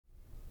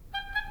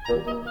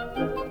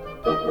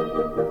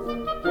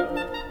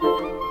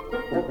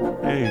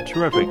Hey,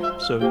 terrific.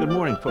 So, good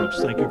morning, folks.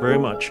 Thank you very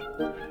much.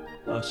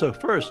 So,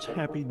 first,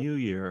 Happy New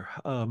Year.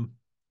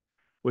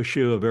 Wish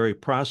you a very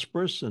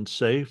prosperous and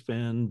safe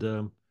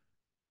and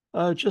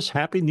just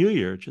Happy New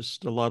Year.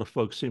 Just a lot of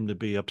folks seem to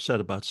be upset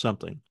about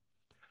something.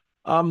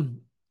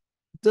 Um,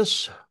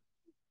 this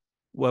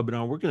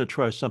webinar, we're going to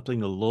try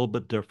something a little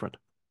bit different.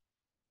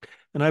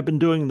 And I've been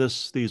doing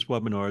these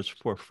webinars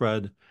for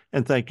Fred,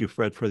 and thank you,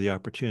 Fred, for the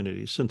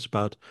opportunity since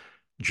about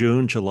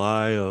June,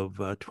 July of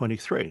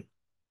 23.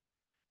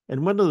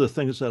 And one of the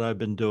things that I've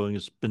been doing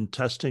has been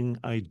testing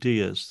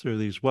ideas through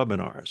these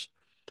webinars,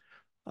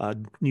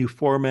 new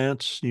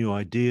formats, new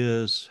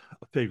ideas,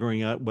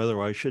 figuring out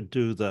whether I should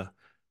do the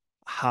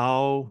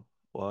how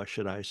or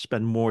should I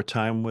spend more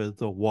time with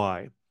the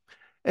why.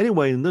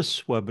 Anyway, in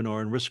this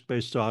webinar in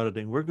risk-based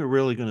auditing, we're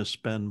really going to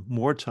spend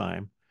more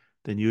time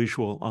than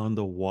usual on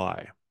the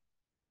why.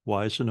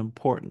 Why is it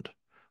important?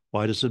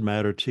 Why does it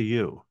matter to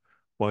you?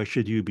 Why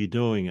should you be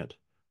doing it?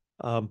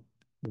 Um,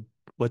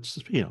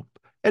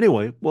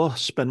 anyway, we'll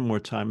spend more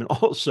time. And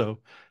also,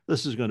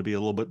 this is going to be a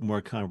little bit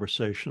more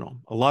conversational.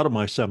 A lot of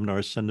my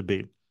seminars tend to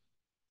be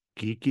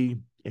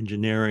geeky,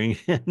 engineering,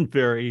 and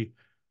very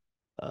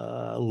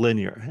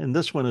linear. And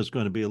this one is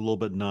going to be a little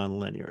bit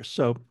non-linear.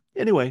 So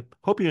anyway,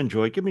 hope you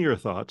enjoy. Give me your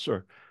thoughts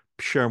or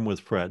share them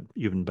with Fred,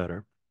 even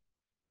better.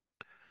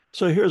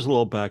 So here's a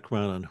little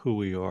background on who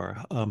we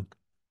are.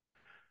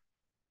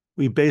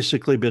 We've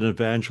basically been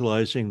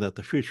evangelizing that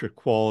the future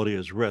quality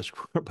is risk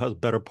for about the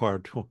better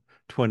part of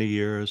 20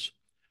 years.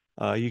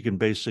 You can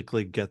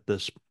basically get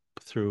this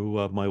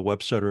through my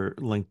website or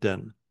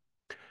LinkedIn.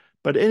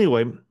 But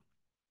anyway,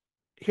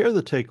 here are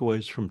the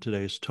takeaways from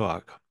today's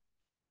talk.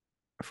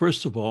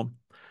 First of all,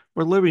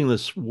 we're living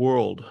this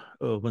world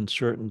of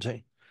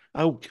uncertainty.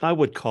 I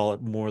would call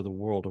it more the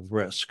world of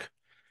risk.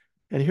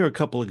 And here are a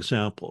couple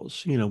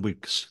examples.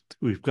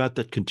 We've got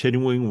that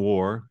continuing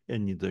war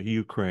in the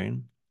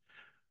Ukraine.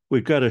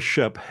 We've got a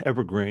ship,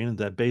 Evergreen,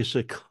 that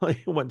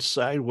basically went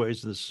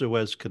sideways in the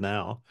Suez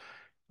Canal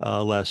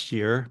last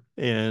year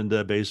and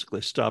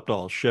basically stopped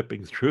all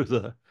shipping through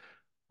the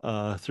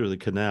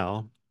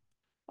canal.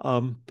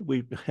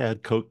 We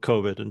had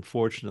COVID,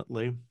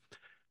 unfortunately.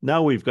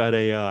 Now we've got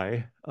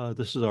AI.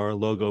 This is our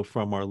logo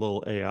from our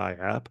little AI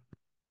app.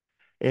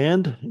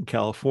 And in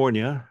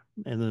California,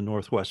 in the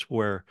Northwest,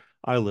 where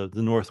I live,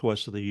 the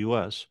Northwest of the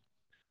US,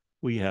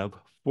 we have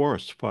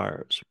forest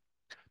fires.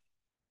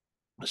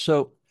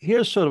 So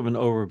here's sort of an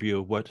overview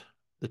of what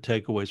the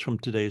takeaways from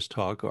today's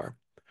talk are.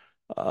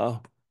 Uh,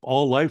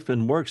 all life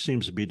and work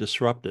seems to be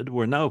disrupted.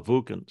 We're now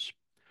VUCANs.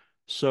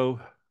 So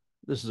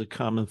this is a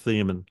common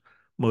theme in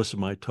most of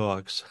my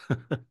talks.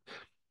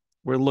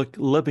 We're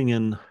living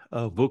in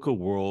a VUCA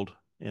world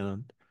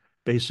and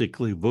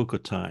basically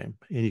VUCA time.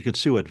 And you can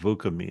see what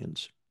VUCA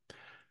means.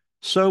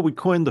 So we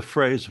coined the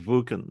phrase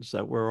VUCANs,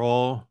 that we're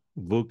all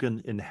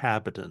VUCAN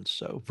inhabitants.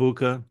 So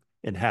VUCA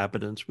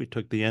inhabitants, we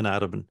took the N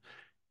out of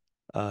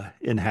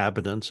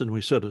inhabitants and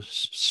we sort of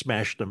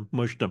smashed them,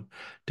 mushed them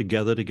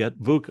together to get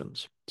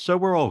VUCANs. So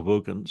we're all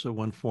VUCANs in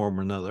one form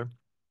or another.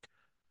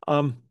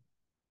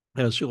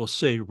 As you'll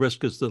see,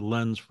 risk is the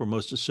lens for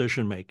most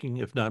decision making,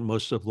 if not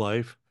most of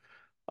life.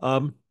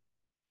 Um,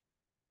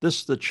 this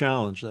is the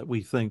challenge that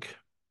we think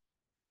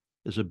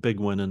is a big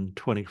one in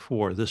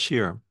 24 this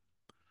year.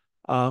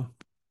 Uh,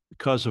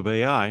 because of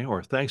AI,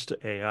 or thanks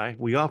to AI,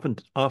 we often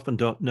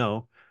don't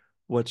know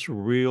what's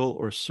real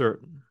or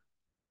certain.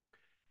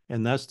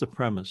 And that's the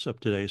premise of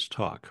today's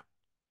talk.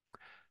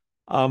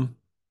 The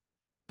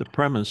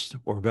premise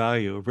or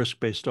value of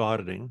risk-based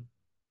auditing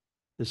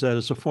is that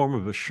it's a form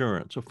of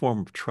assurance, a form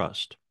of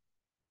trust.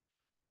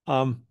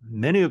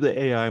 Many of the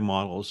AI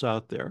models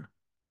out there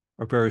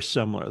are very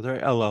similar. They're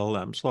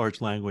LLMs,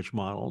 large language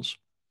models.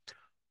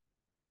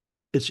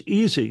 It's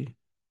easy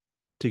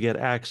to get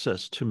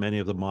access to many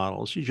of the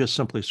models. You just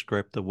simply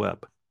scrape the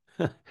web.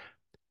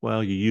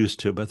 Well, you used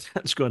to, but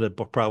that's going to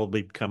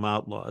probably become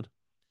outlawed.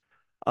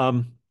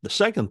 The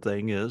second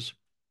thing is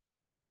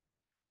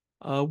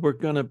we're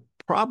going to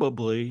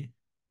probably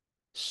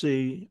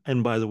see,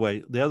 and by the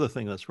way, the other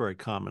thing that's very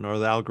common are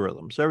the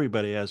algorithms.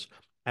 Everybody has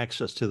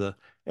access to the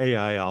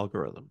AI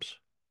algorithms.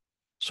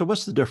 So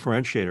what's the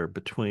differentiator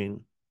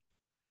between,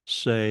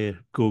 say,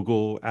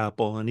 Google,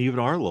 Apple, and even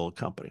our little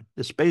company?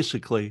 It's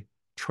basically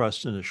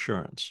trust and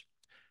assurance.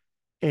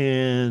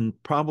 And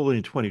probably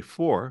in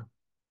 24,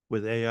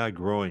 with AI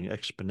growing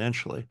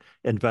exponentially,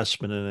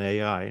 investment in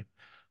AI,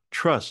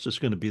 trust is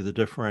going to be the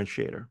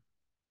differentiator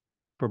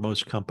for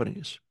most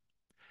companies.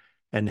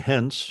 And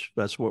hence,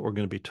 that's what we're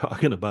going to be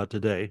talking about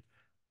today,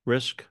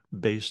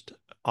 risk-based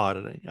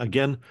auditing.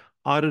 Again,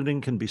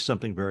 auditing can be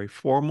something very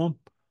formal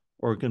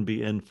or it can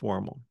be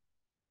informal.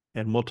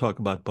 And we'll talk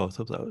about both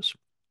of those.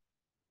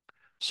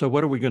 So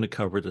what are we going to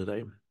cover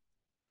today?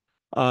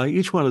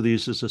 Each one of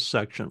these is a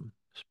section.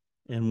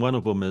 And one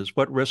of them is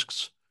what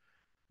risks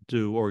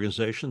do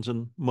organizations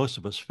and most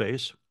of us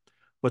face?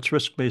 What's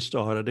risk-based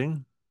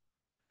auditing?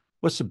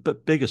 What's the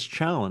biggest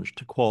challenge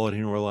to quality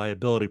and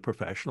reliability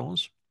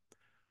professionals?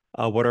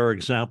 What are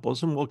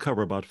examples? And we'll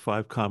cover about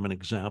 5 common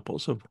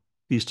examples of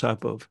these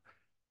type of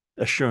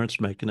assurance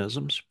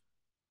mechanisms.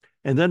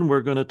 And then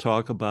we're going to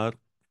talk about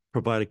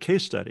provide a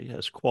case study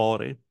as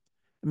quality.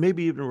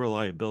 Maybe even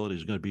reliability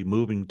is going to be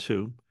moving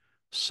to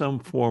some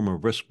form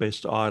of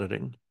risk-based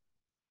auditing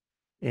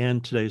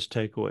and today's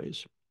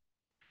takeaways.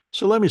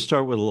 So let me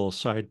start with a little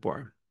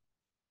sidebar.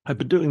 I've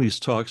been doing these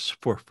talks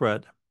for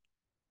Fred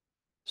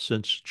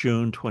since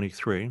June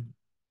 23.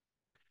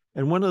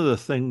 And one of the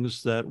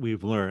things that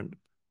we've learned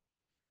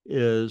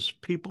is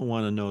people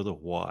want to know the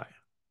why.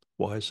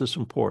 Why is this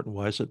important?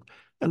 Why is it?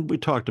 And we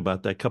talked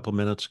about that a couple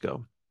minutes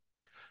ago.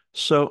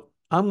 So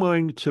I'm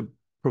going to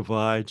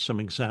provide some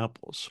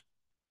examples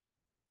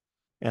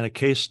and a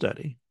case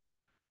study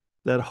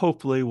that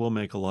hopefully will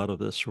make a lot of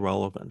this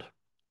relevant.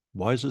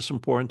 Why is this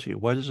important to you?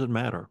 Why does it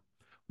matter?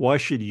 Why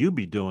should you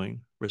be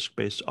doing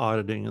risk-based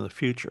auditing in the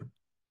future?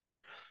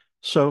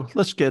 So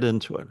let's get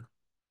into it.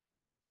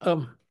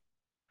 Um,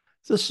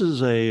 this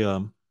is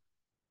a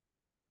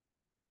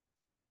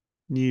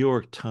New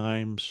York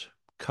Times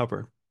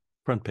cover,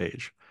 front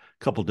page,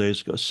 a couple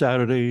days ago,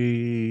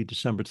 Saturday,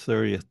 December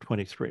 30th,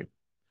 23.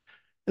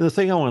 And the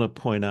thing I want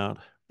to point out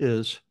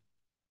is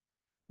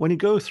when you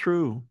go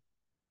through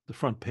the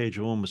front page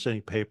of almost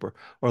any paper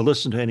or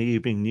listen to any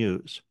evening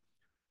news,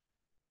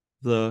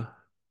 the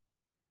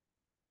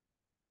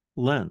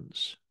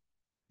lens,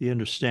 the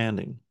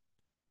understanding,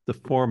 the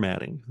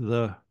formatting,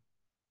 the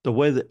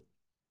way that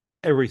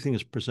everything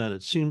is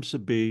presented seems to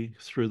be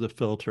through the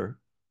filter,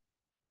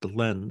 the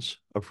lens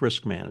of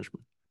risk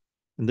management.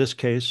 In this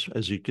case,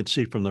 as you can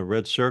see from the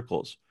red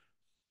circles,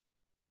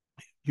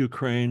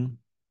 Ukraine,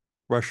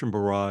 Russian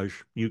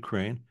barrage,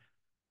 Ukraine.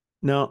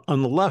 Now,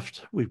 on the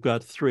left, we've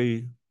got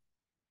 3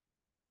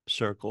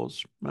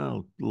 circles.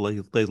 Well,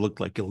 they look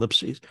like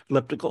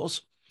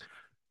ellipticals.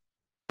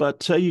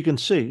 But you can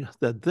see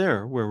that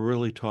there we're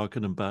really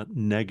talking about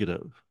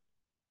negative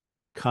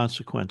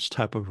consequence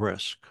type of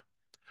risk.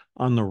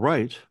 On the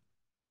right,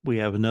 we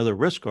have another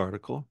risk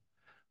article,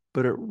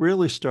 but it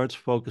really starts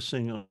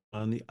focusing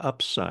on the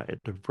upside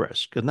of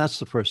risk. And that's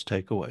the first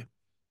takeaway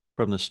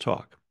from this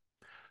talk.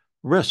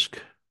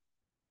 Risk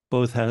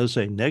both has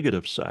a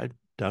negative side,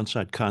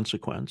 downside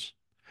consequence,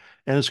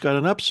 and it's got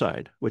an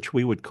upside, which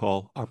we would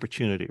call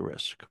opportunity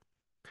risk.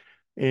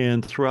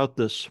 And throughout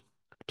this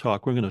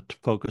talk, we're going to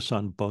focus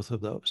on both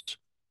of those.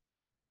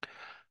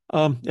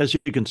 As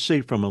you can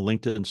see from a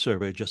LinkedIn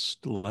survey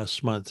just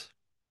last month,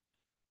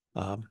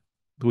 um,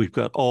 we've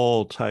got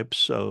all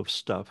types of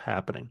stuff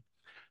happening.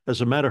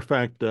 As a matter of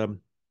fact,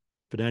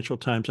 Financial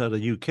Times out of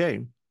the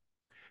UK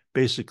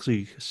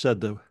basically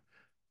said the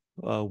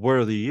word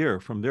of the year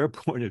from their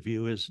point of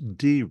view is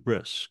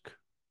de-risk,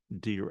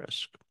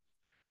 de-risk.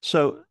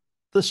 So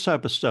this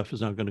type of stuff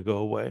is not going to go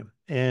away.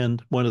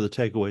 And one of the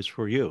takeaways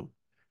for you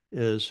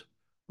is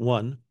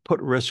 1,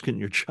 put risk in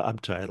your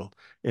job title,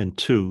 and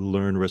 2,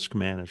 learn risk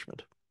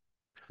management.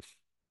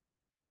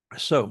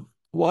 So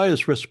why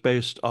is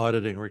risk-based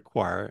auditing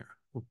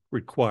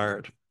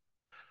required?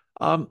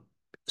 Um,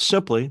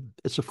 Simply,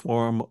 it's a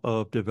form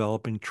of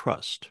developing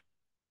trust.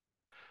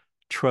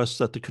 Trust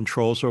that the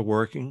controls are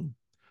working.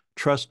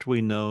 Trust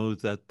we know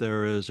that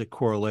there is a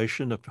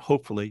correlation of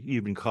hopefully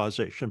even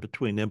causation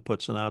between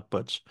inputs and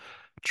outputs.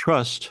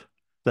 Trust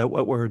that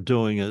what we're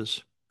doing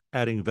is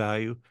adding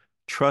value.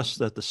 Trust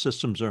that the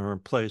systems are in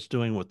place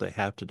doing what they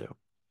have to do.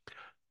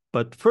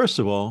 But first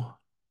of all,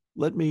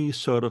 let me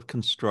sort of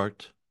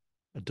construct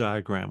a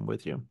diagram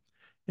with you.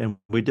 And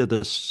we did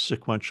this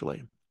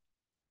sequentially.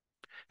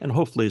 And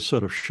hopefully it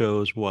sort of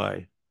shows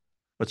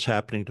what's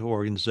happening to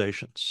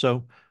organizations.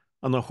 So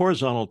on the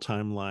horizontal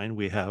timeline,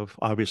 we have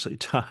obviously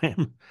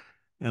time,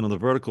 and on the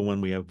vertical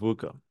one, we have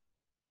VUCA.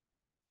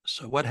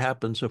 So what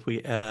happens if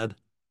we add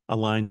a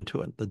line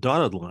to it? The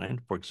dotted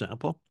line, for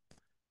example,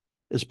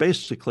 is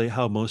basically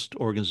how most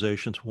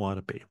organizations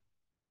want to be.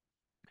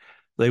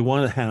 They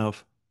want to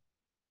have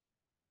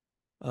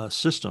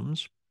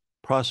systems,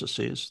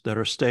 processes that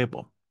are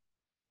stable.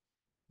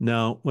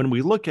 Now, when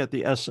we look at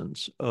the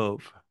essence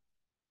of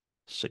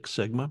Six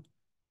Sigma,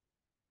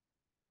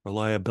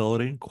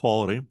 reliability,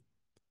 quality,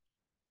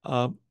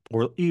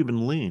 or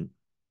even lean,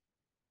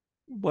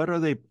 what are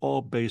they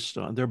all based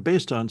on? They're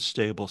based on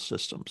stable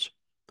systems.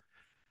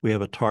 We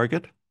have a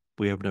target,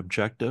 we have an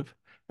objective,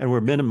 and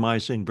we're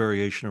minimizing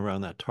variation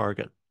around that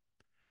target.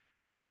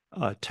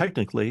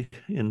 Technically,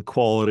 in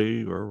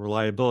quality or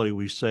reliability,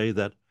 we say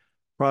that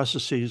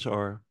processes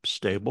are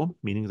stable,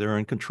 meaning they're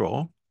in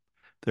control.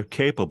 They're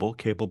capable.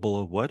 Capable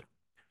of what?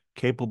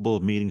 Capable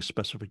of meeting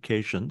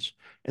specifications,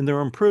 and they're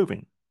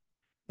improving.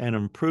 And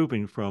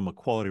improving from a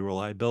quality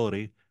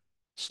reliability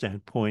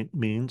standpoint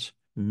means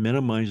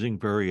minimizing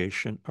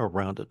variation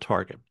around a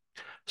target.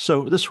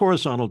 So this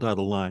horizontal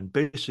dotted line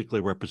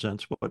basically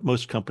represents what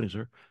most companies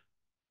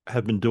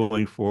have been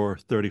doing for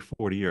 30,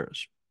 40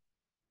 years.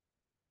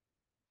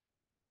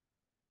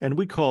 And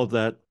we call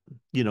that,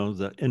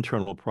 the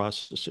internal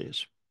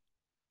processes.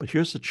 But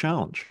here's the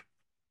challenge.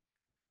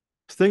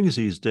 Things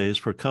these days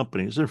for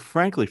companies, and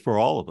frankly for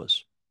all of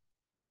us,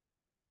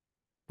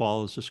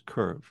 follows this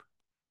curve.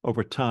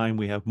 Over time,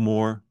 we have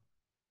more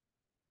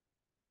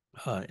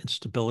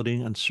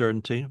instability,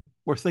 uncertainty.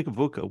 Or think of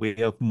VUCA, we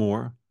have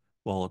more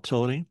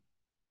volatility,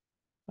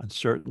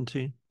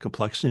 uncertainty,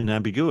 complexity, and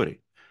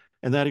ambiguity.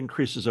 And that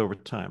increases over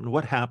time. And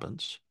what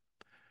happens?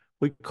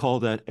 We call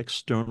that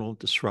external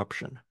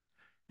disruption.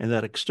 And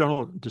that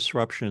external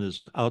disruption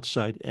is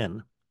outside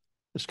in.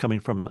 It's coming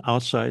from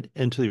outside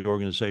into the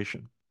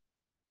organization.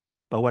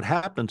 But what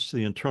happens to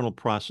the internal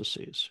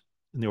processes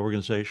in the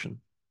organization?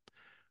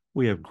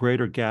 We have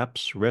greater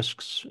gaps,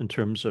 risks in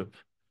terms of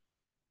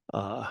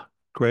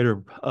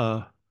greater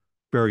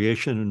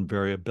variation and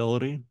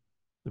variability,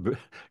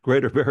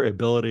 greater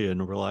variability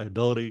and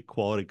reliability,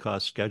 quality,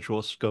 cost,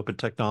 schedule, scope, and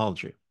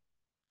technology.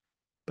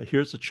 But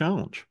here's the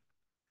challenge.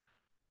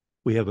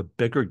 We have a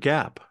bigger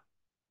gap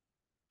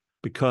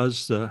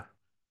because the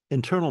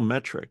internal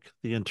metric,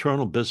 the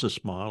internal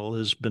business model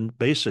has been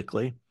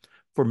basically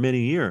for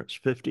many years,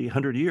 50,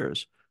 100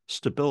 years,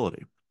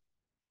 stability.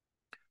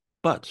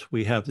 But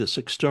we have this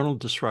external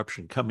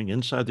disruption coming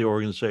inside the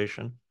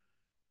organization,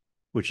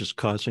 which is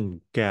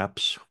causing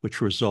gaps, which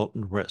result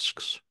in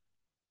risks.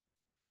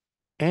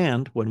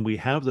 And when we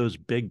have those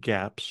big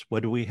gaps,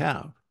 what do we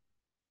have?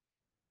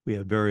 We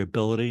have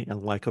variability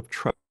and lack of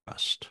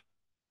trust.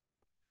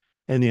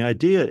 And the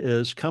idea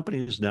is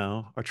companies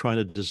now are trying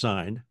to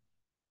design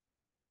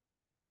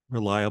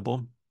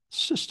reliable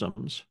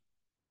systems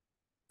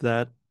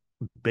that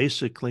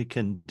basically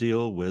can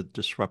deal with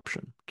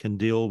disruption, can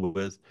deal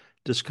with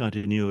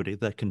discontinuity,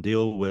 that can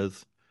deal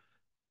with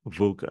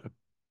VUCA.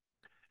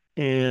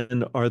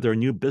 And are there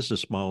new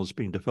business models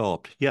being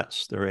developed?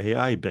 Yes, they're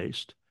AI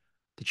based.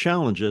 The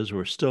challenge is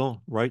we're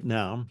still right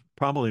now,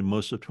 probably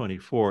most of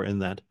 24, in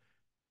that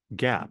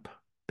gap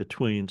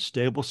between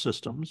stable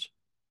systems,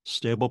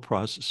 stable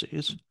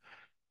processes,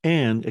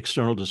 and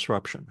external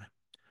disruption.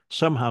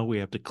 Somehow we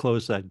have to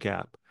close that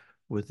gap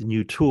with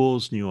new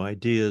tools, new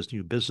ideas,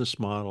 new business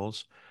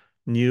models,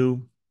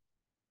 new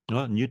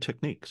new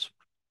techniques.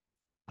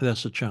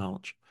 That's a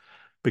challenge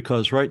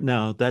because right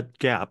now that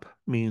gap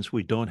means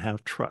we don't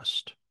have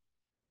trust.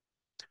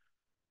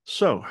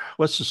 So,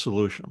 what's the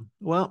solution?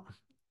 Well,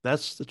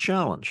 that's the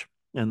challenge.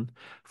 And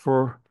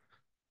for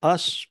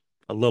us,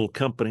 a little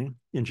company,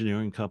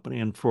 engineering company,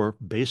 and for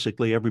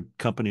basically every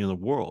company in the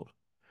world,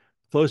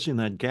 closing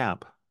that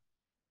gap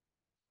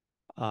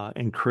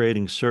and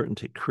creating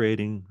certainty,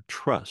 creating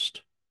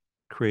trust,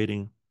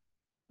 creating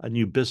a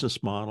new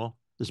business model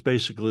is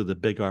basically the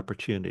big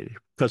opportunity.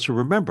 Because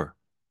remember,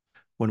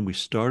 when we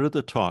started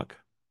the talk,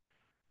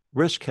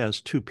 risk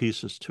has two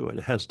pieces to it.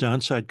 It has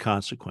downside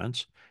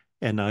consequence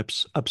and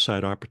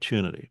upside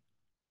opportunity.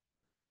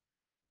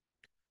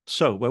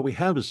 So what we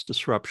have is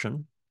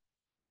disruption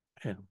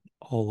and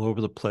all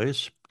over the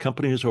place.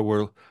 Companies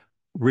are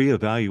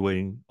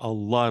reevaluating a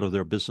lot of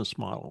their business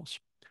models,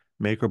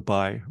 make or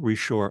buy,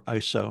 reshore,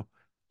 ISO,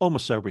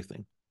 almost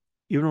everything,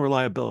 even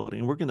reliability.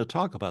 And we're going to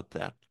talk about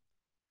that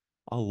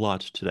a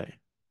lot today.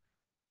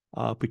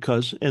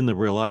 Because in the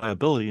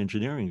reliability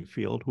engineering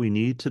field, we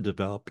need to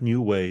develop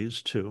new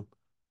ways to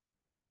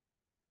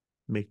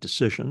make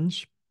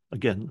decisions.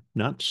 Again,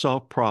 not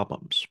solve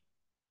problems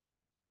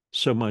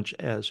so much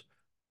as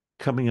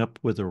coming up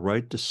with the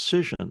right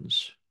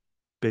decisions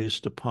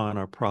based upon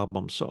our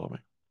problem solving.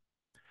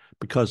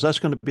 Because that's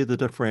going to be the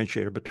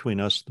differentiator between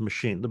us and the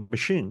machine. The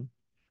machine,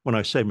 when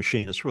I say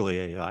machine, it's really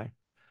AI.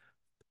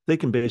 They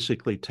can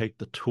basically take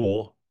the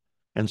tool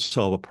and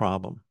solve a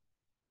problem,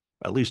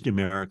 at least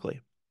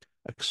numerically.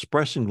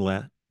 Expressing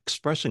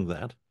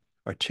that,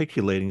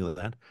 articulating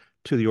that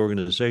to the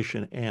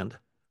organization and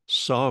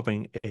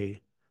solving a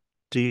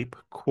deep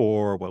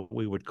core, what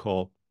we would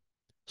call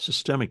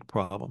systemic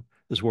problem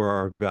is where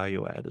our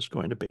value add is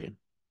going to be.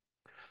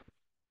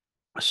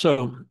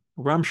 So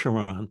Ram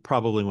Charan,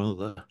 probably one of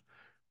the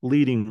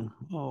leading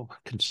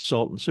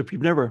consultants. If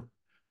you've never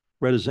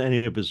read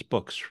any of his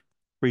books,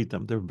 read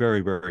them. They're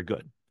very, very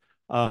good.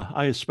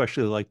 I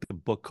especially like the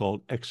book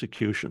called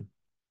Execution.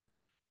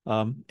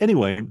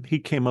 Anyway, he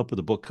came up with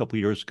a book a couple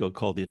of years ago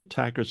called The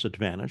Attacker's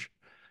Advantage.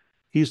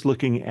 He's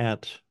looking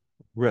at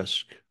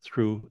risk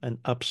through an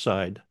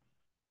upside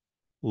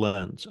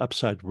lens,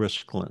 upside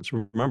risk lens.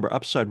 Remember,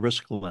 upside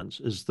risk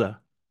lens is the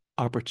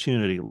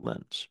opportunity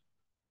lens.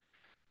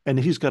 And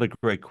he's got a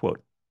great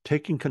quote.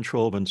 Taking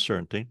control of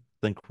uncertainty,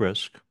 think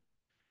risk,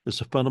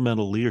 is a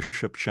fundamental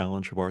leadership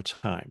challenge of our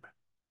time.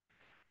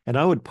 And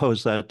I would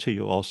pose that to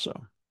you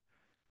also.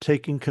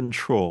 Taking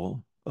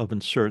control of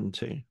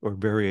uncertainty or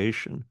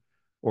variation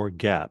or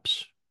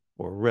gaps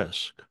or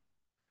risk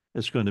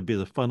is going to be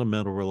the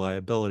fundamental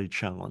reliability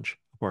challenge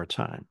of our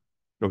time,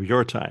 or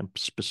your time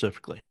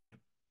specifically.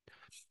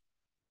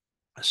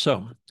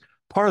 So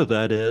part of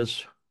that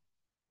is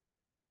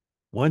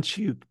once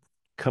you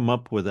come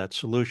up with that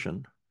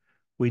solution,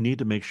 we need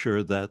to make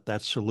sure that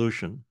that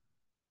solution,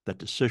 that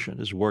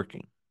decision is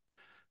working.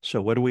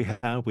 So what do we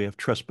have? We have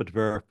trust but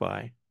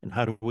verify. And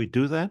how do we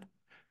do that?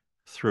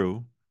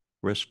 Through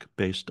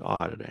risk-based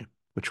auditing,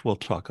 which we'll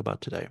talk about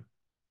today.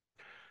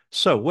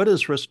 So what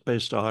is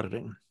risk-based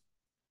auditing?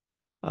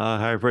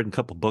 I've written a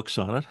couple books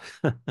on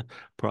it,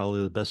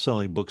 probably the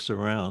best-selling books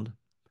around.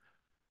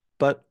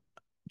 But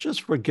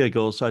just for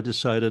giggles, I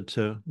decided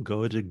to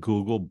go to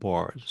Google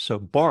Bard. So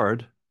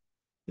Bard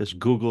is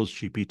Google's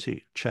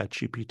GPT, Chat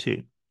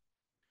GPT.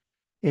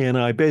 And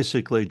I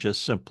basically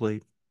just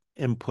simply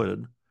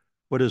inputted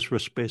what is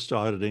risk-based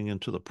auditing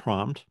into the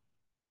prompt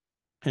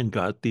and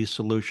got these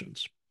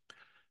solutions.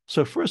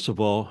 So first of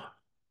all,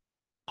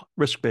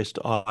 risk-based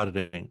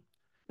auditing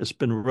has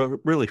been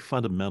really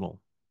fundamental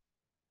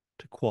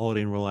to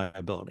quality and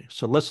reliability.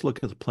 So let's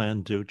look at the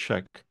plan, do,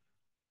 check,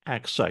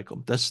 act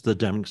cycle. That's the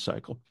Deming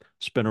cycle.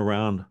 It's been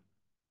around,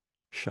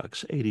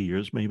 shucks, 80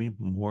 years, maybe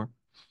more.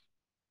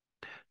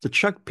 The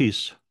check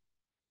piece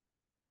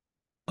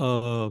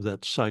of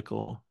that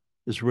cycle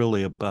is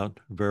really about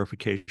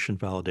verification,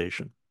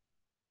 validation.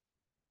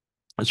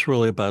 It's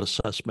really about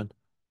assessment,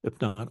 if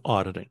not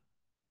auditing.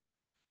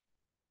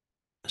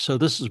 So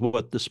this is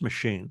what this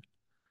machine,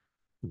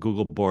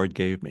 Google Board,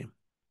 gave me.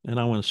 And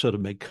I want to sort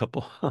of make a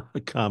couple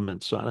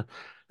comments on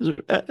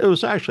it. It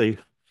was actually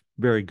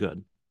very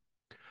good.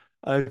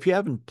 If you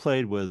haven't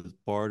played with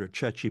Bard or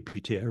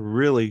ChatGPT, I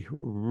really,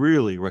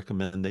 really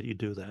recommend that you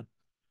do that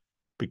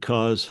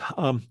because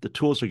the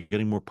tools are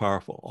getting more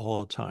powerful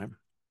all the time.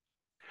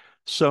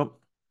 So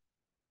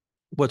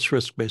what's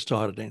risk-based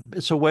auditing?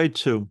 It's a way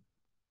to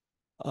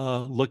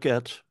look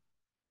at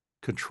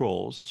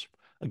controls.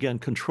 Again,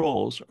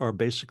 controls are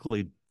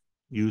basically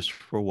used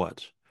for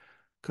what?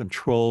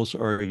 Controls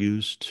are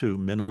used to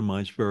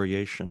minimize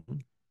variation,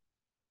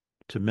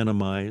 to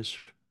minimize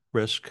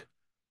risk,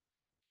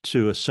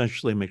 to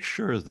essentially make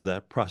sure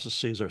that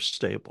processes are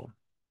stable.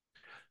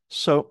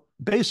 So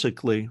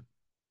basically,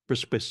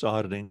 risk-based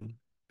auditing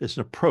is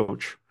an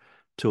approach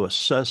to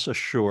assess,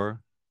 assure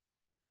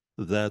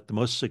that the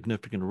most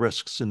significant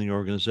risks in the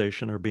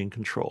organization are being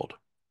controlled.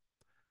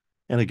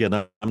 And again,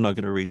 I'm not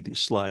going to read these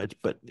slides,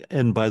 but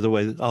and by the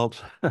way,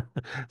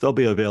 they'll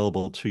be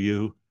available to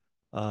you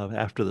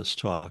after this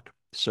talk.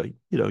 So,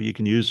 you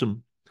can use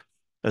them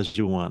as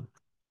you want.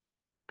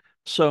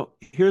 So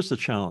here's the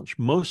challenge.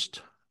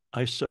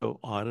 ISO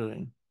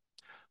auditing,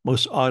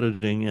 most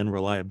auditing and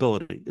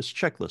reliability is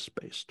checklist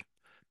based.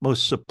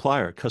 Most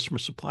customer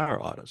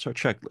supplier audits are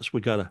checklists.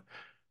 We got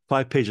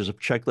 5 pages of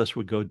checklists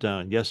would go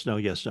down. Yes, no,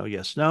 yes, no,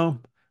 yes, no.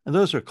 And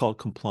those are called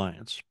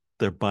compliance.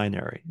 They're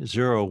binary,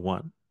 0,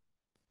 1.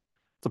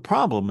 The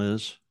problem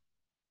is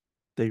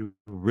they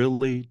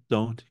really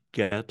don't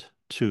get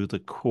to the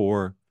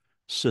core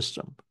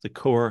system, the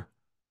core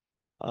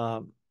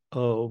of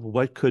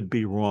what could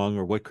be wrong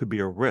or what could be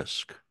a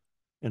risk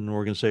in an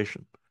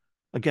organization.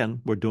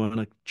 Again, we're doing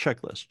a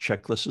checklist.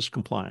 Checklist is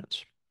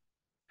compliance.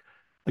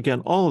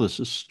 Again, all of this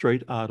is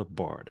straight out of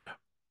Bard.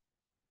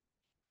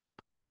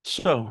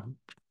 So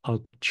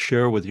I'll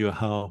share with you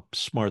how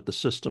smart the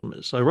system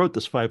is. I wrote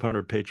this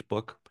 500-page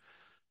book,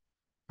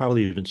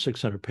 probably even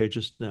 600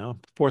 pages now,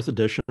 fourth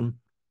edition.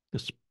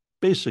 It's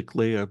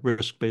basically a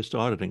risk-based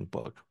auditing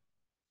book.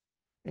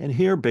 And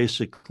here,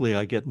 basically,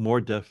 I get more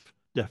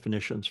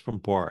definitions from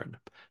Bard.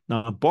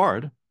 Now,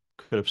 Bard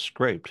could have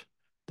scraped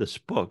this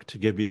book to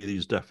give you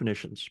these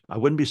definitions. I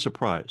wouldn't be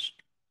surprised.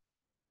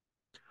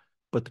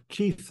 But the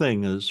key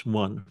thing is,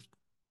 one,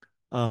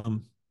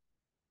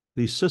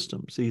 these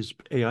systems, these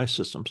AI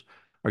systems,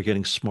 are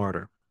getting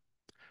smarter.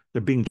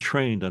 They're being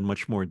trained on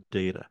much more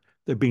data.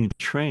 They're being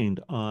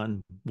trained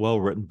on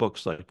well-written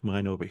books like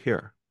mine over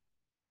here.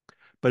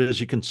 But as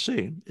you can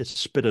see, it's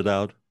spitted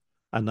out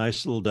a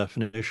nice little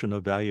definition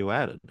of value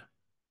added,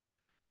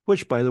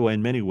 which, by the way,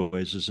 in many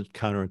ways is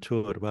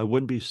counterintuitive. I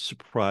wouldn't be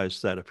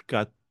surprised that if it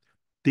got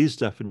these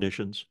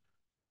definitions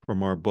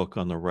from our book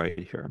on the right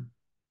here.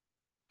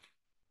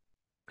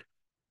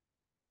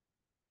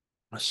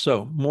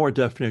 So more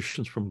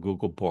definitions from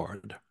Google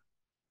Bard.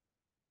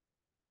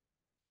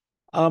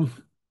 A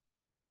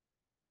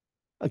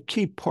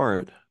key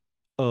part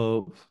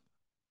of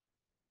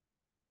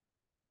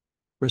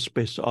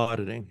risk-based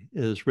auditing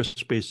is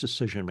risk-based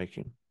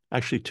decision-making.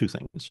 Actually, two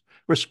things: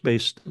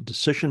 risk-based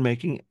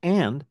decision-making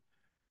and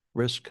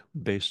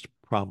risk-based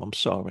problem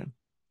solving.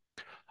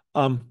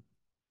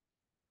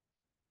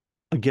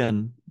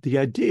 Again, the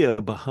idea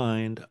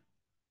behind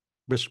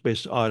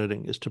risk-based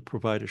auditing is to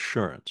provide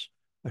assurance.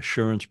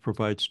 Assurance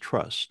provides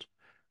trust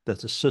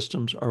that the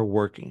systems are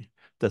working,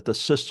 that the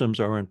systems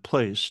are in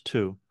place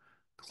to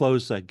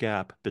close that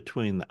gap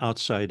between the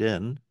outside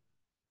in,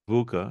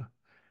 VUCA,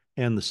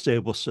 and the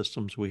stable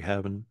systems we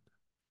have in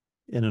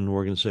an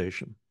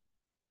organization.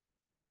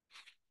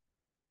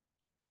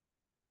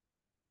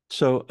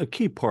 So a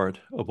key part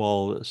of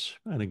all this,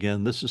 and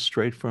again, this is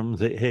straight from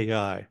the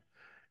AI,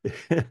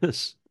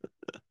 is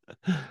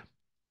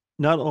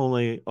not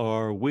only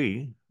are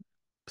we,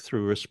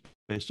 through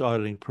risk-based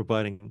auditing,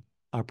 providing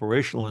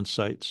operational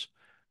insights,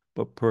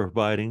 but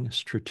providing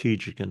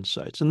strategic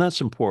insights. And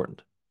that's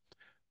important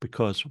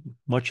because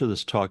much of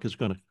this talk is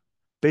going to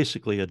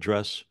basically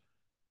address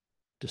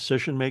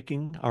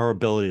decision-making, our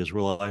ability as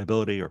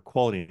reliability or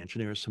quality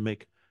engineers to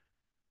make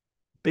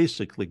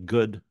basically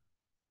good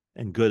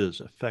as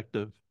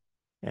effective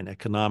and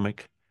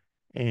economic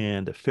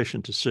and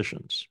efficient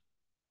decisions.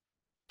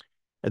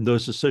 And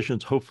those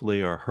decisions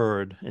hopefully are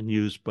heard and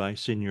used by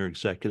senior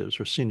executives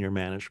or senior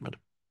management.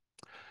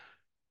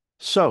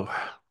 So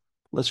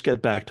let's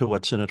get back to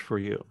what's in it for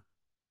you.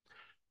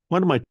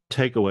 One of my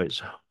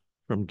takeaways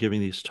from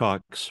giving these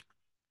talks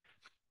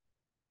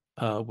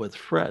with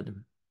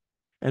Fred,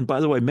 and by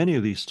the way, many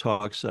of these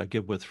talks I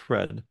give with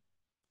Fred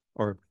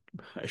or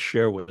I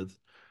share with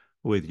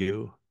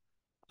you,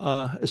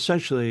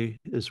 essentially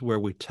is where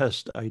we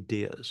test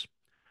ideas.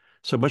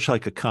 So much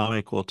like a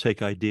comic will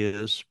take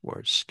ideas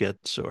or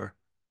skits or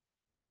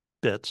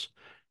bits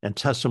and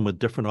test them with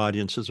different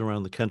audiences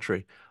around the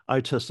country.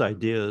 I test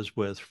ideas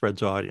with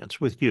Fred's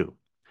audience, with you.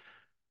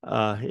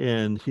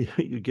 And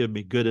you give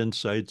me good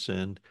insights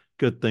and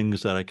good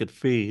things that I could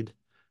feed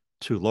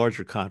to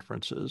larger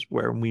conferences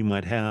where we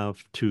might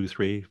have 2,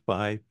 3,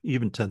 5,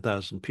 even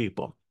 10,000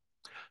 people.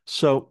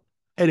 So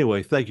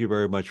anyway, thank you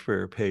very much for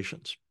your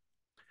patience.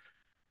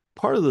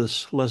 Part of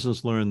this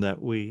lessons learned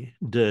that we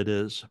did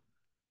is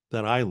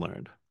that I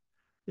learned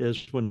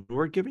is when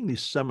we're giving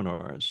these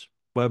seminars,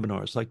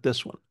 webinars like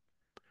this one,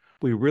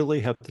 we really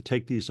have to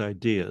take these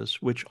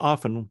ideas, which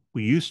often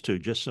we used to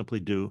just simply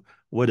do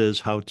what is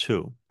how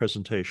to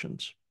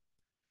presentations.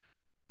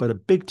 But a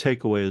big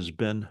takeaway has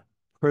been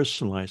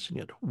personalizing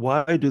it.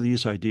 Why do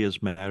these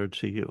ideas matter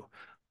to you?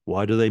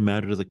 Why do they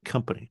matter to the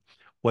company?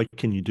 What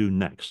can you do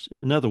next?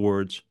 In other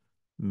words,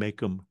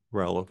 make them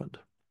relevant.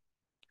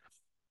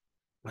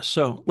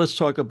 So let's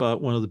talk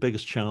about one of the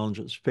biggest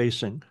challenges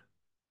facing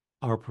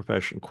our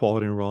profession,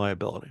 quality and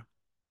reliability.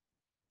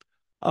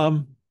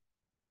 Um,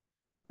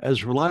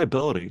 as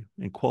reliability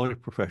and quality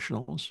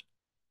professionals,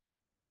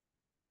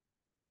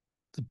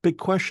 the big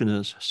question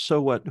is,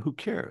 so what? Who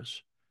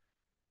cares?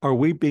 Are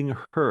we being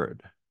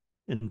heard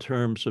in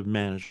terms of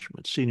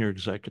management, senior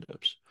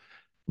executives?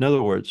 In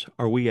other words,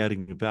 are we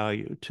adding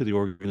value to the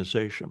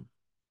organization?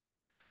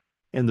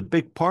 And the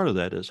big part of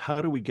that is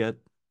how do we get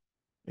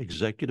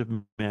executive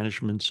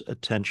management's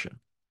attention?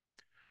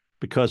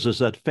 Because as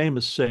that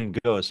famous saying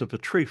goes, if a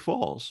tree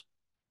falls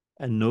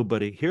and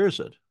nobody hears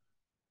it,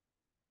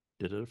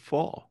 did it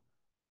fall?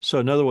 So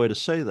another way to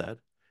say that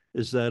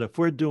is that if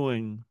we're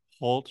doing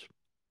HALT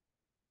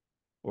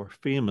or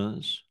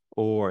FEMA's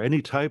or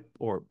any type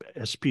or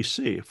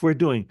SPC, if we're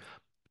doing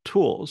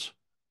tools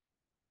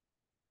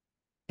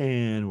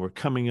and we're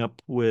coming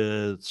up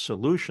with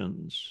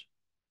solutions,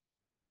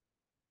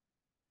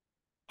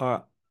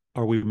 are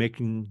are we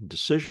making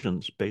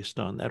decisions based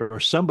on that, or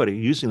somebody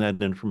using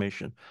that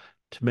information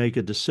to make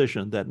a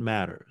decision that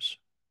matters?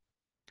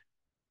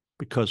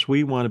 Because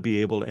we want to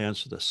be able to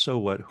answer the so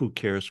what, who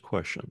cares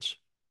questions.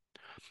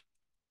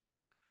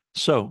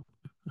 So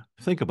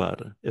think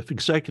about it. If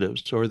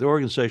executives or the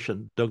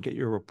organization don't get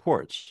your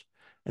reports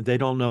and they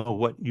don't know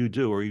what you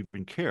do or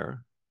even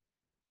care,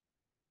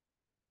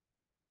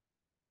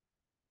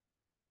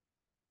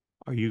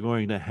 are you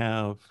going to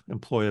have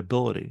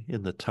employability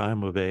in the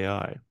time of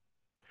AI?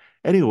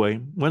 Anyway,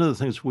 one of the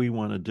things we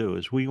want to do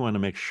is we want to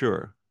make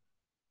sure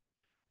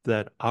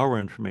that our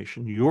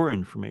information, your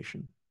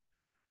information,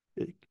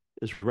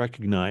 is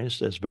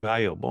recognized as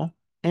valuable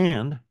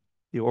and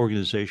the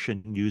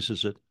organization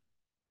uses it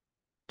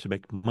to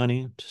make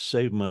money, to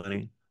save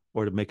money,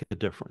 or to make a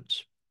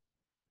difference.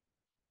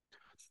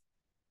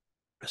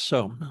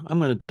 So I'm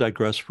going to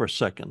digress for a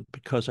second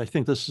because I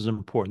think this is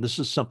important. This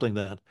is something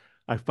that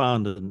I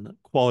found in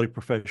quality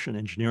profession,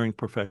 engineering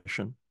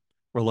profession,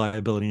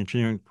 reliability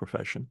engineering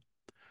profession.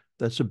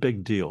 That's a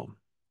big deal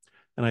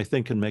and I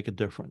think can make a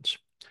difference.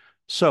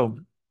 So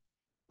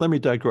let me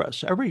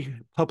digress. Every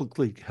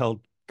publicly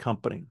held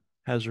company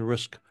has a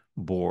risk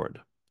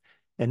board,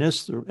 and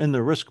in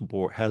the risk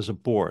board has a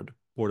board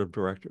of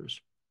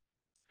directors.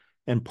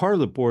 And part of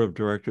the board of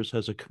directors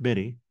has a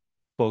committee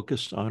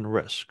focused on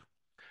risk.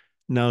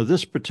 Now,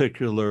 this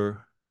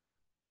particular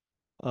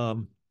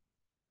um,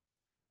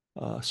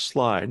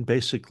 slide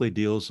basically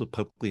deals with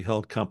publicly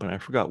held company. I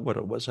forgot what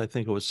it was. I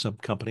think it was some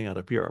company out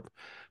of Europe.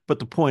 But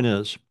the point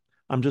is,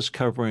 I'm just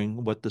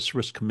covering what this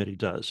risk committee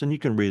does, and you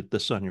can read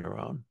this on your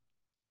own.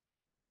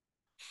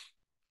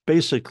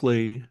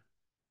 Basically,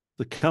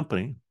 the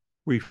company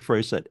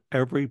rephrased that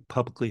every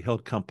publicly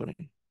held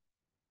company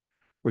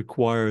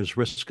requires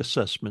risk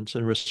assessments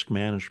and risk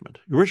management.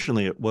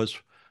 Originally, it was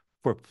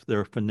for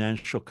their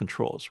financial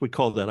controls. We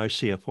call that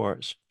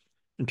ICFRs,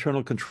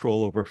 internal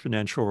control over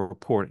financial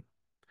reporting.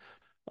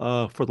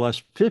 For the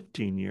last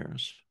 15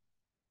 years,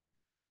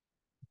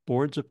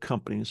 boards of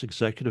companies,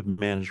 executive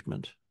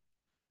management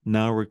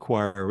now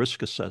require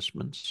risk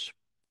assessments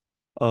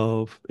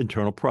of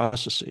internal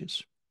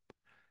processes.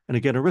 And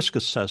again, a risk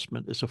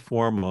assessment is a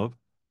form of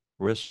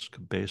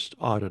risk-based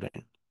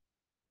auditing.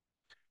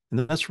 And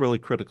that's really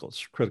critical.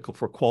 It's critical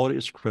for quality,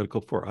 it's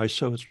critical for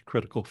ISO, it's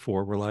critical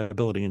for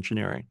reliability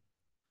engineering.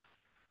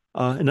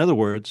 In other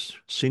words,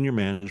 senior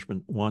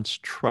management wants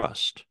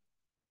trust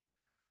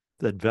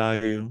that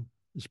value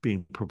is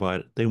being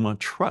provided. They want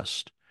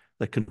trust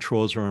that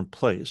controls are in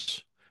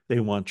place. They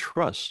want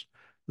trust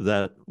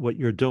that what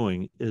you're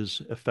doing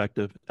is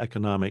effective,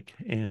 economic,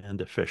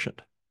 and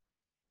efficient.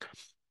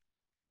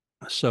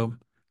 So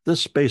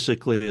this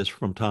basically is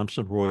from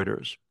Thomson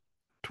Reuters.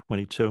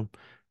 22.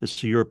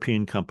 It's a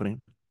European company,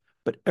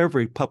 but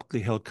every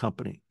publicly held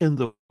company in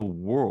the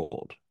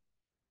world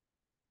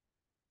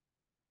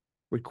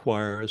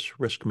requires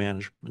risk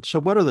management. So,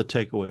 what are the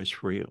takeaways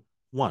for you?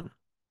 One,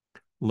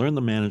 learn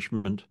the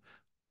management,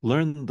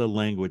 learn the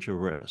language of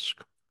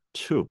risk.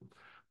 Two,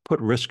 put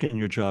risk in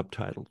your job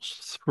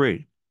titles.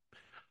 Three,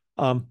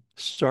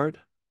 start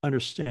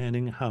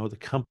understanding how the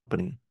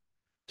company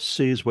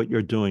sees what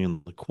you're doing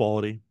in the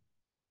quality,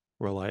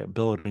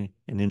 reliability,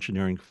 and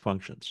engineering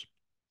functions.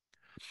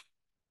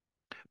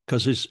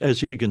 Because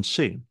as you can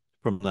see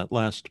from that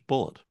last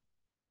bullet,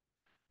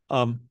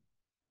 um,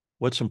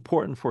 what's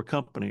important for a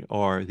company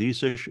are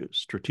these issues: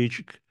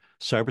 strategic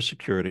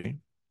cybersecurity,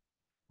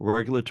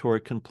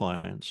 regulatory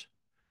compliance,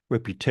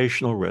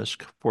 reputational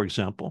risk. For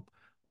example,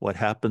 what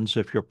happens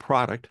if your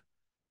product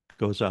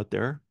goes out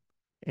there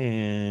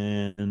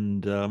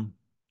and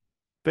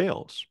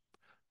fails?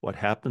 What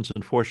happens,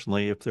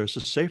 unfortunately, if there's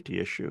a safety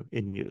issue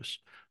in use?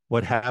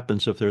 What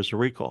happens if there's a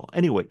recall?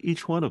 Anyway,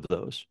 each one of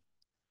those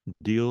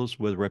deals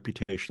with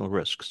reputational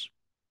risks.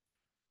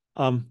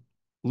 Um,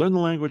 learn the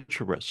language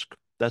of risk.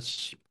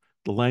 That's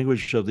the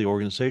language of the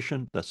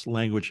organization. That's the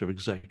language of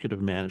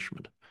executive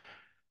management.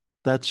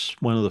 That's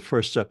one of the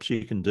first steps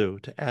you can do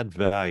to add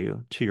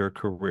value to your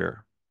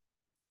career.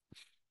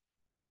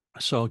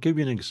 So I'll give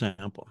you an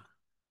example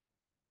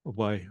of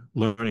why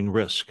learning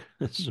risk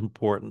is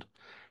important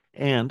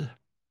and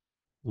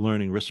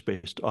learning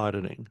risk-based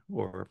auditing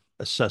or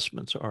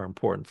assessments are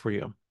important for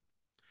you.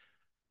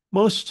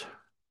 Most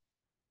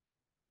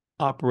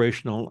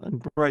operational,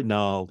 and right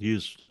now I'll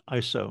use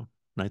ISO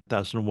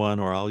 9001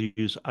 or I'll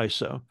use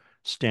ISO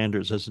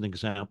standards as an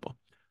example.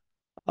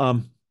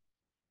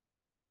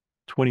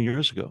 20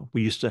 years ago,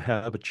 we used to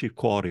have a chief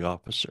quality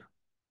officer,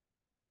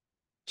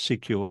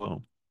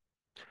 CQO.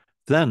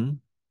 Then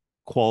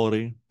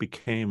quality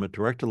became a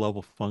director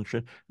level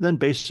function, then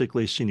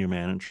basically senior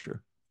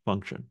manager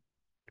function,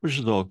 which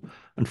is all,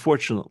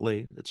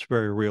 unfortunately, it's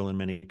very real in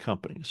many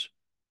companies.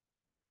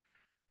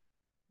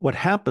 What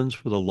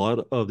happens with a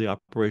lot of the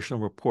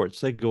operational reports,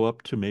 they go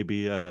up to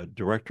maybe a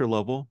director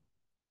level,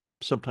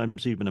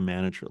 sometimes even a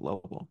manager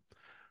level.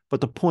 But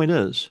the point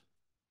is,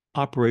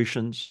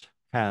 operations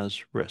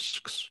has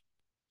risks,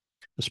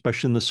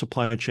 especially in the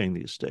supply chain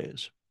these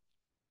days.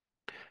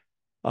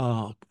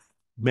 Uh,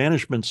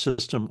 management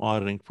system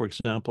auditing, for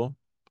example,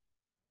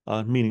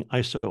 meaning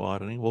ISO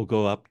auditing, will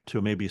go up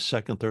to maybe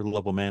second, third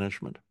level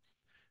management.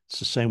 It's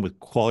the same with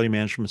quality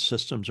management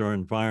systems or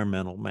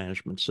environmental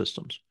management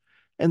systems.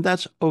 And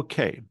that's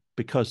okay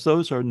because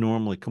those are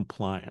normally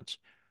compliance.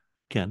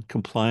 Again,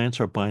 compliance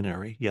are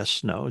binary,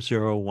 yes, no,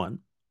 0, 1.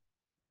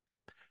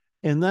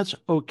 And that's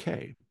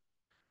okay.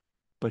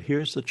 But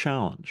here's the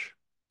challenge.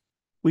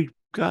 We've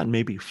got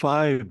maybe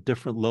 5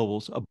 different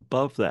levels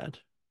above that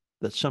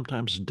that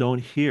sometimes don't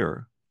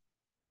hear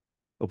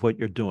of what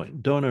you're doing,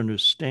 don't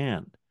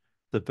understand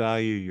the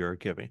value you're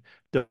giving,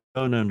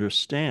 don't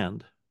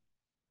understand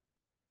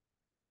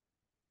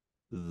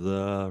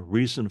the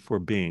reason for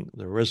being,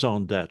 the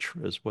raison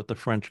d'etre is what the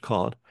French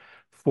call it,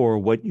 for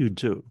what you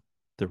do,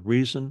 the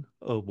reason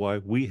of why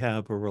we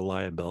have a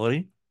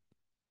reliability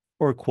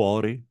or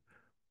quality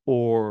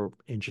or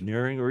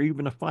engineering or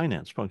even a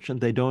finance function.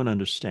 They don't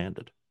understand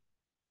it.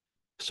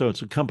 So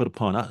it's incumbent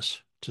upon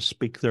us to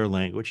speak their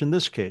language. In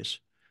this case,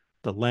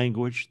 the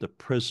language, the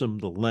prism,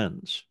 the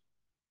lens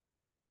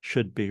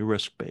should be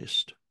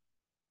risk-based.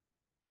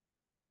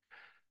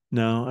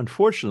 Now,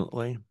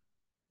 unfortunately,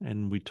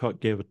 and we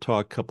gave a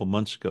talk a couple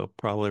months ago,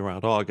 probably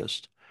around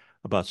August,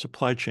 about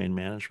supply chain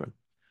management.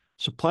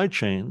 Supply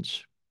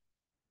chains,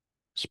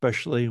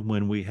 especially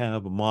when we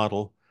have a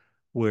model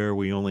where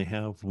we only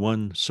have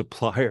one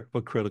supplier of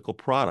a critical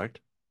product,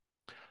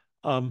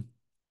 um,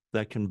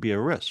 that can be a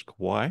risk.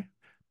 Why?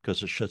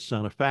 Because it shuts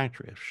down a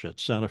factory. If it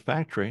shuts down a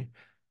factory,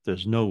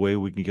 there's no way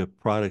we can get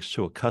products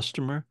to a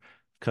customer.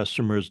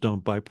 Customers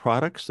don't buy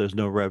products, there's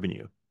no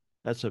revenue.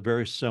 That's a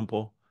very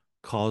simple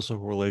causal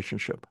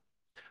relationship.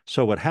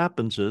 So what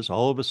happens is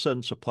all of a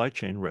sudden supply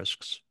chain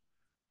risks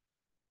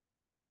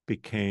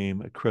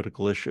became a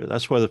critical issue.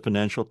 That's why the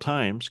Financial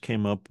Times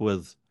came up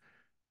with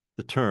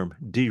the term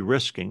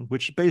de-risking,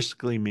 which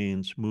basically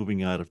means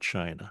moving out of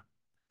China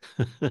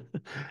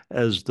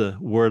as the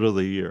word of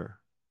the year.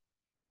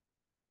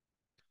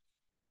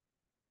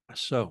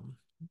 So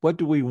what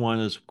do we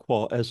want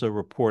as a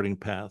reporting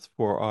path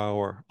for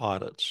our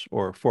audits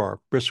or for our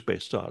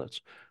risk-based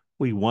audits?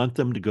 We want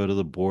them to go to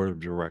the board of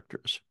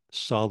directors,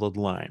 solid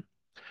line.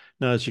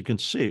 Now, as you can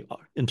see,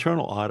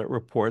 internal audit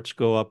reports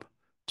go up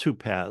 2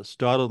 paths,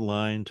 dotted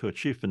line to a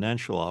chief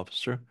financial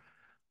officer,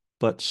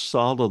 but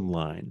solid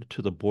line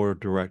to the board of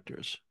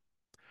directors.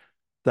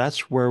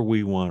 That's where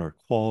we want our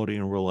quality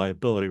and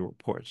reliability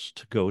reports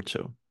to go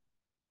to.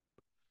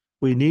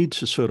 We need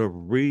to sort of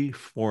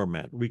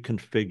reformat,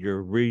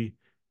 reconfigure,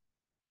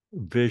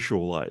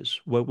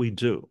 visualize what we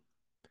do.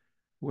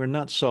 We're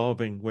not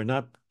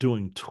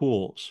doing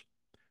tools.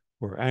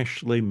 We're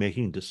actually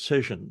making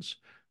decisions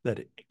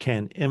that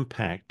can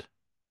impact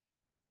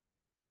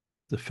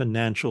the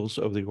financials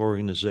of the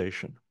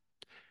organization.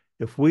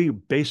 If we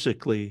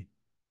basically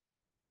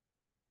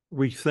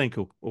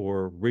rethink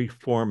or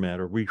reformat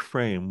or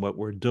reframe what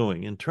we're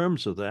doing in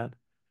terms of that,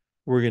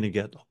 we're going to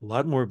get a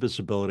lot more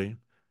visibility.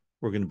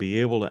 We're going to be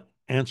able to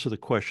answer the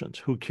questions.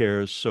 Who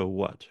cares? So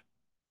what?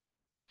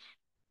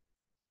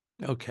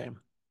 Okay.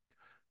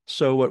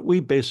 So what we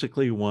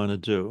basically want to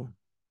do,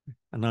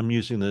 and I'm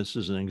using this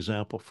as an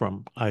example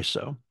from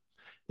ISO,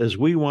 is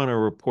we want our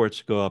reports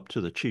to go up to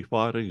the chief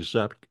audit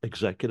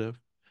executive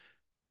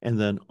and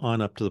then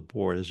on up to the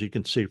board, as you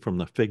can see from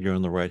the figure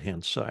on the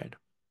right-hand side.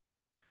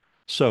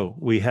 So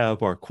we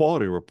have our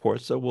quality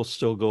reports that will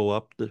still go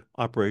up the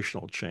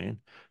operational chain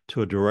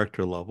to a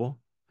director level.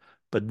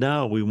 But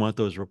now we want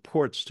those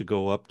reports to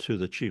go up to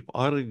the chief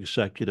audit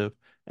executive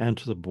and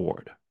to the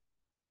board.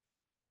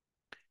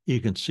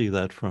 You can see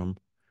that from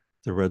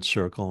the red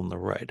circle on the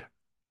right.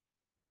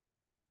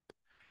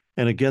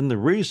 And again, the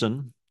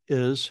reason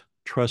is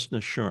trust and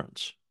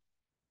assurance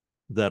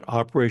that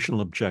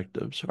operational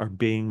objectives are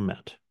being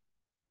met.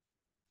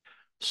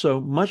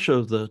 So much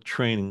of the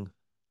training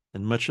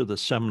and much of the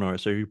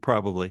seminars that you're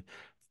probably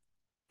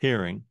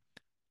hearing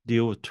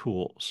deal with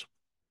tools.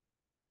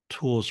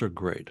 Tools are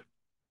great.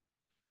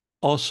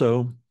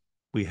 Also,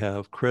 we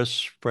have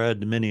Chris, Fred,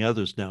 and many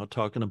others now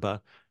talking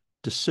about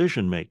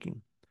decision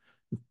making.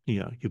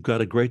 You've got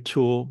a great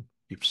tool,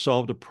 you've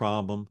solved a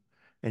problem,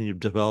 and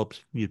you've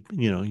developed,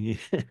 you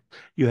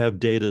have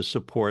data to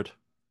support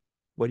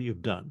what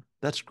you've done.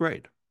 That's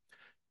great.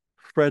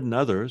 Fred and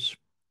others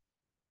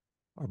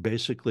are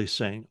basically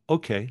saying,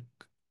 okay,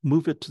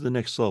 move it to the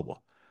next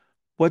level.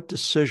 What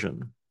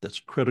decision that's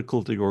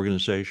critical to the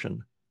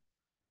organization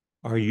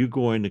are you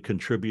going to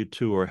contribute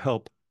to or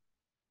help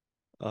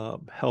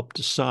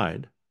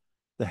decide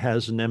that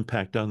has an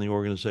impact on the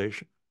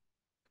organization?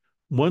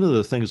 One of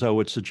the things I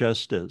would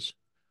suggest is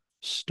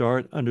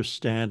start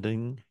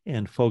understanding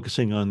and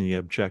focusing on the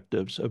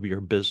objectives of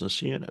your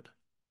business unit.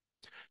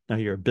 Now,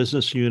 your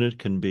business unit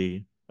can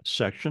be a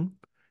section,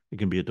 it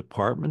can be a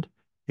department,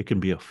 it can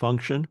be a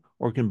function,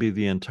 or it can be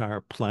the entire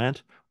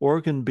plant, or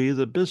it can be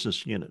the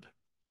business unit.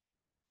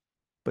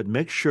 But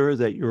make sure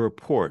that your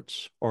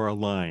reports are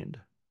aligned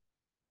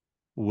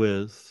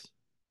with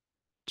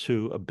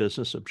to a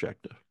business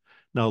objective.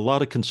 Now, a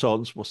lot of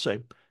consultants will say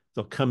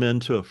they'll come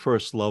into a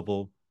first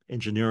level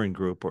engineering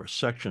group or a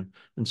section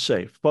and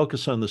say,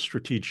 focus on the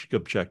strategic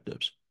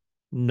objectives.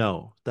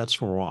 No,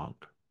 that's wrong.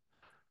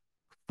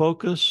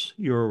 Focus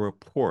your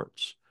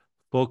reports,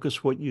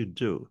 focus what you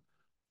do,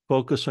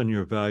 focus on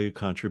your value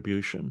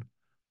contribution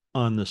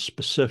on the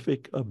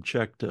specific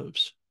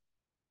objectives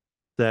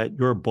that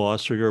your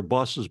boss or your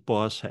boss's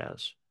boss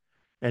has,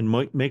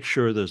 and make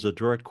sure there's a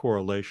direct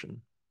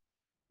correlation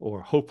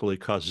or hopefully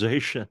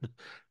causation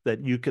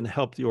that you can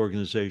help the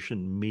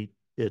organization meet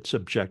its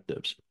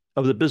objectives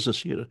of the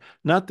business unit,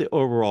 not the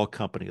overall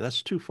company.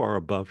 That's too far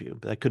above you.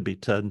 That could be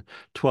 10,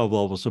 12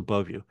 levels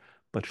above you.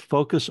 But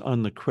focus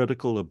on the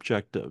critical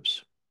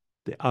objectives,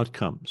 the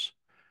outcomes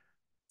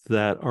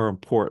that are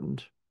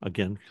important.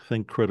 Again,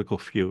 think critical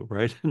few,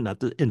 right? Not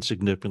the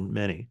insignificant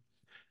many.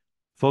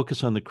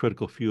 Focus on the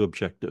critical few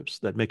objectives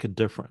that make a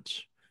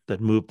difference, that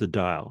move the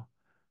dial,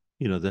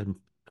 that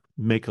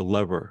make a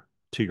lever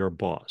to your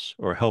boss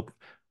or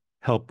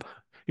help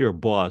your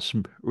boss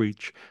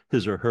reach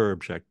his or her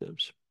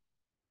objectives.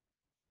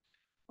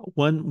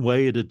 One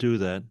way to do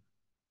that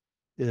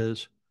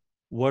is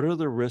what are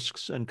the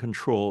risks and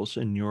controls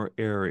in your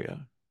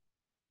area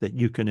that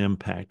you can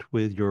impact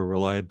with your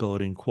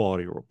reliability and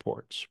quality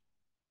reports?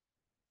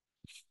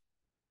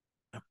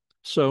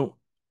 So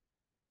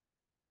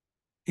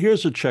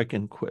here's a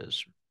check-in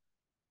quiz.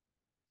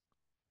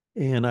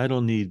 And I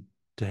don't need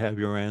to have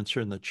your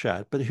answer in the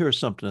chat, but here's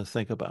something to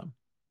think about.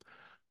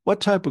 What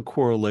type of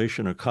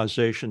correlation or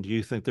causation do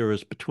you think there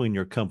is between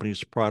your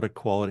company's product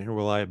quality and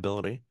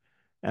reliability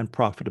and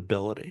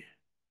profitability?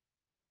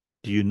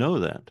 Do you know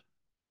that?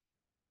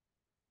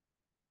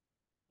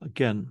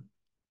 Again,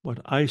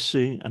 what I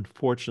see,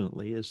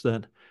 unfortunately, is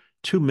that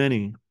too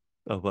many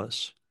of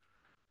us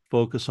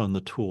focus on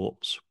the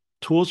tools.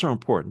 Tools are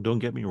important, don't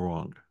get me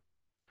wrong.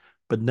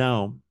 But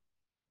now,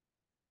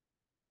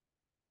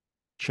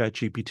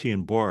 ChatGPT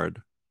and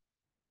Bard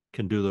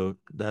can do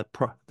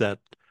that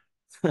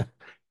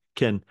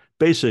can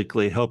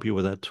basically help you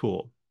with that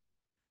tool.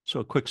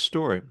 So a quick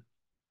story.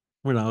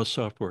 We're now a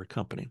software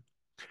company.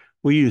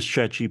 We use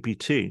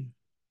ChatGPT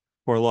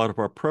for a lot of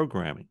our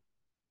programming.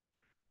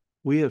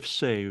 We have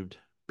saved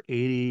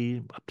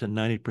 80 up to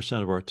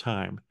 90% of our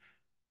time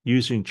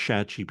using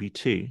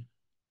ChatGPT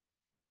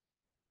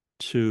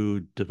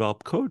to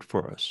develop code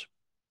for us.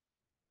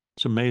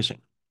 It's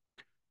amazing.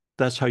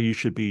 That's how you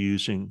should be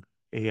using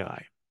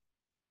AI.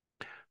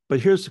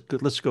 But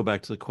let's go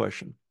back to the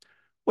question.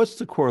 What's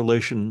the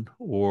correlation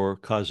or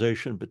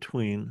causation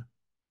between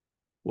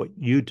what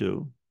you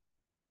do,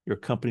 your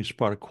company's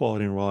product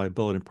quality and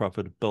reliability and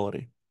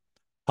profitability?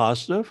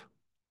 Positive?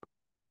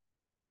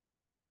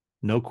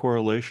 No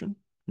correlation?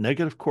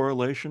 Negative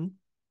correlation?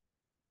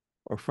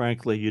 Or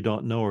frankly, you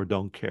don't know or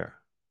don't care?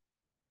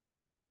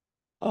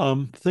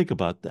 Think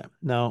about that.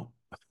 Now,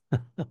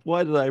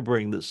 why did I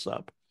bring this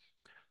up?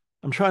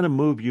 I'm trying to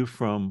move you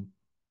from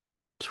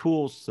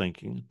tools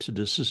thinking to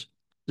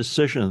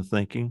decision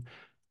thinking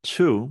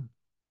to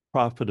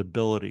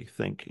profitability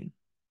thinking.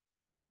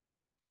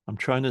 I'm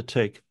trying to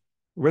take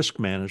risk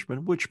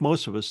management, which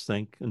most of us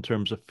think in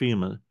terms of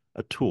FEMA,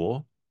 a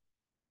tool,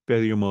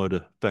 failure mode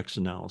effects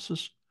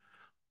analysis,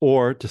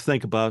 or to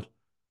think about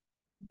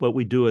what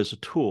we do as a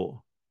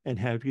tool and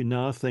have you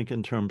now think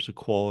in terms of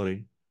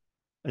quality,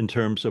 in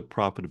terms of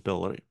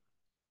profitability.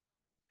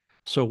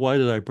 So why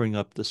did I bring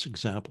up this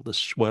example,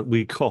 this what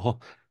we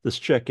call this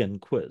check-in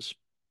quiz?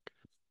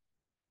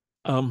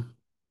 Um,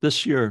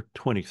 this year,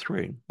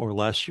 23, or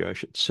last year, I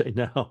should say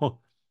now,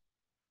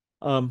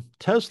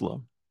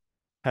 Tesla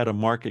had a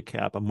market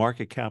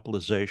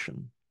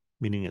capitalization,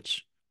 meaning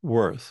it's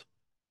worth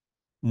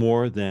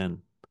more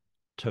than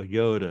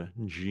Toyota,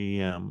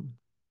 GM,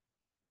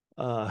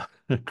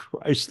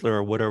 Chrysler,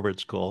 or whatever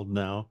it's called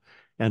now,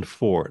 and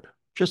Ford.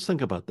 Just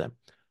think about that.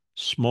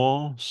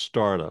 Small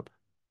startup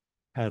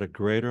had a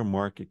greater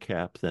market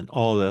cap than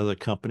all the other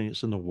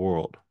companies in the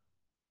world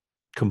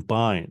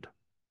combined.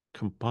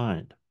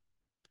 Combined.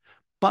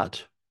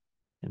 But,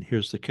 and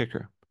here's the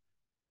kicker,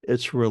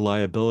 its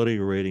reliability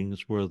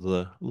ratings were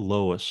the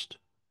lowest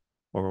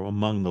or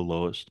among the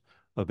lowest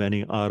of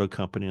any auto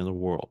company in the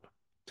world.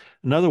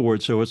 In other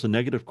words, there was a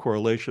negative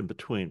correlation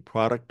between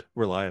product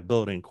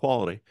reliability and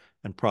quality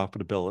and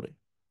profitability,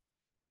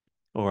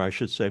 or I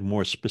should say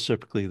more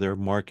specifically, their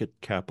market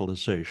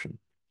capitalization.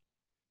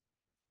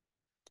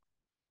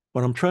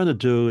 What I'm trying to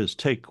do is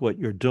take what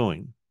you're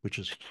doing, which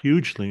is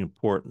hugely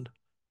important,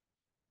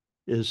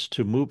 is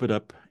to move it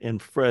up.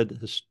 And Fred,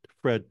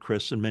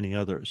 Chris, and many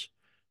others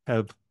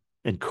have,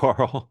 and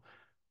Carl,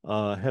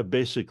 have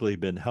basically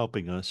been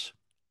helping us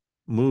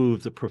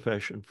move the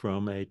profession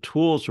from a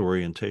tools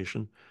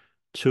orientation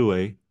to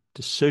a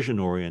decision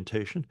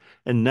orientation.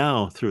 And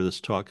now through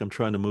this talk, I'm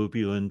trying to move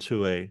you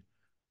into a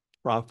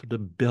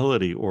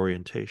profitability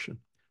orientation.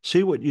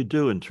 See what you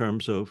do in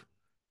terms of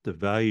the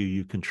value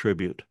you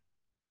contribute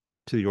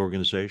to the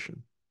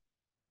organization.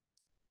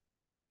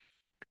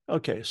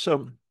 Okay,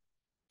 so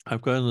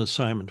I've got an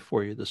assignment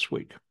for you this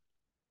week.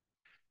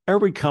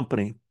 Every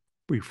company,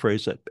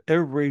 rephrase that,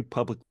 every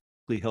publicly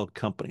held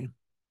company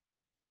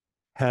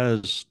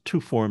has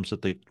two forms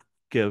that they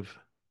give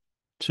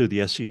to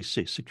the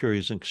SEC,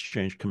 Securities and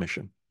Exchange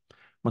Commission.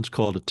 One's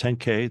called a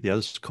 10K, the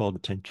other's called a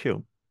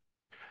 10Q.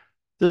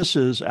 This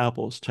is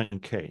Apple's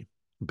 10K.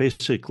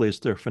 Basically, it's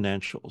their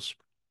financials.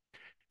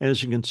 And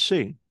as you can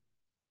see,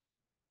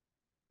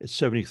 it's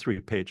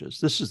 73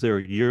 pages. This is their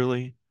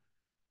yearly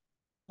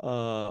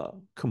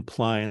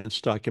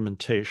compliance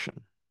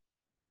documentation.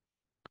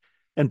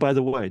 And by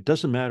the way, it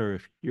doesn't matter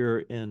if you're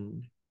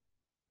in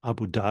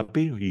Abu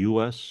Dhabi,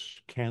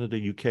 US, Canada,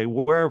 UK,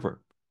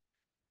 wherever,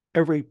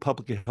 every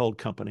publicly held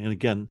company, and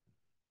again,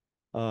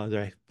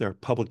 there are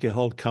publicly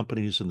held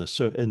companies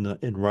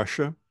in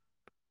Russia.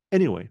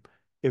 Anyway,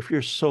 if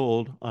you're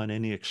sold on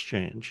any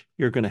exchange,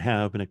 you're going to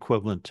have an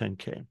equivalent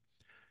 10K.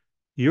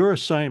 Your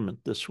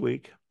assignment this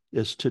week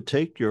is to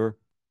take your,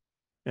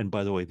 and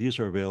by the way, these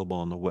are available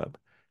on the web,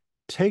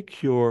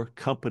 take your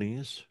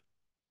company's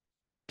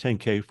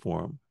 10K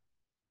form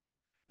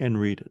and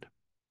read it.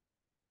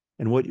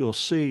 And what you'll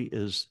see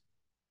is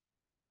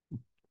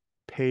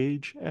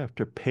page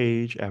after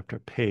page after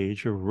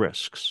page of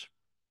risks.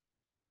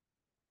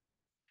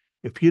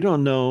 If you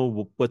don't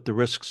know what the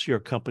risks your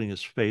company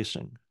is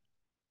facing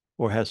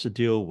or has to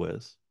deal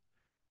with,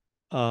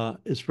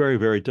 it's very,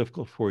 very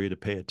difficult for you to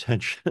pay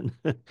attention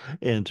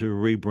and to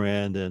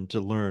rebrand and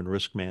to learn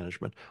risk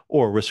management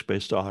or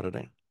risk-based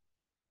auditing.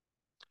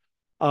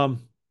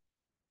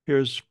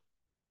 Here's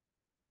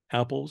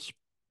Apple's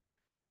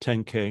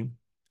 10K,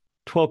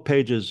 12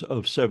 pages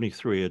of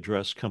 73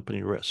 address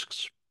company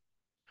risks.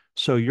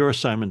 So your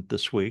assignment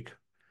this week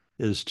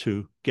is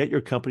to get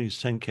your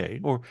company's 10K,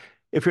 or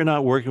if you're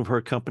not working for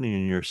a company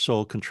and you're a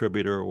sole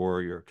contributor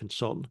or you're a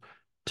consultant,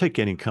 take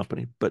any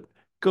company, but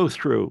go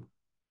through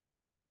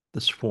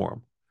this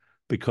form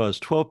because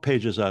 12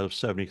 pages out of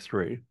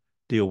 73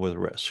 deal with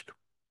risk.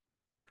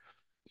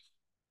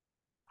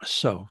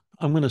 So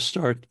I'm going to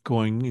start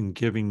going and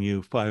giving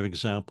you 5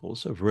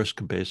 examples of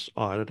risk-based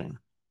auditing.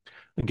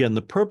 Again,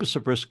 the purpose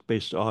of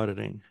risk-based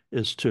auditing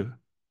is to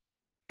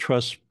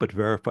trust but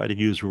verify, to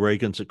use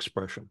Reagan's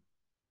expression.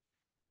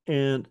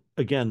 And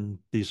again,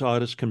 these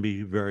audits can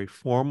be very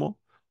formal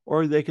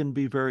or they can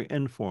be very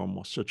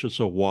informal, such as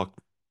a walk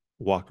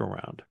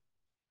around.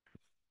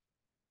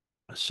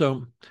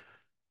 So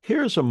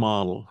here's a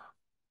model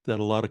that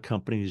a lot of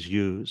companies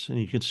use, and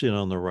you can see it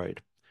on the right.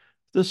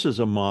 This is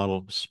a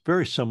model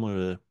very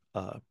similar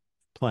to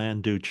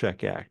Plan, Do,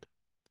 Check, Act.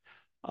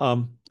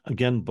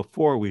 Again,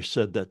 before we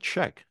said that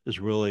check is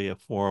really a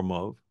form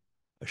of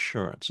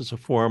assurance. It's a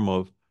form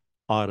of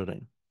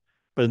auditing.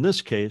 But in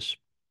this case,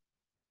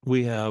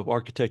 we have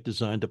architect,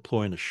 design,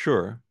 deploy, and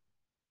assure.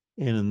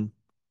 And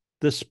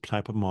this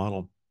type of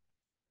model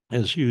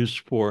is used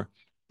for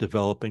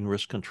developing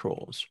risk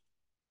controls.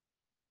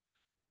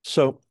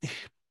 So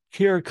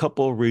here are a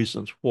couple of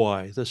reasons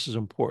why this is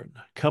important.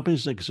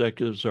 Companies and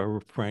executives are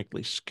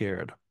frankly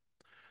scared.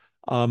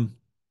 Um,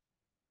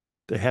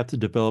 they have to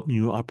develop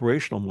new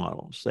operational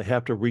models. They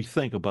have to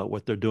rethink about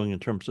what they're doing in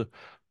terms of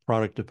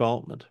product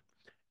development.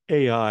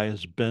 AI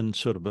has been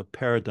sort of a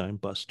paradigm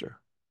buster.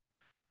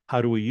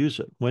 How do we use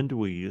it? When do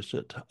we use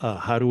it?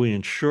 How do we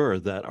ensure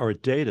that our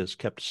data is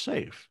kept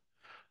safe?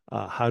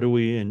 How do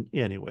we,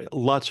 anyway,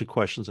 lots of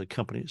questions at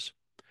companies.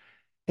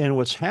 And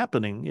what's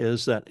happening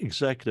is that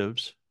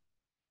executives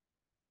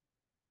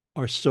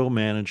are still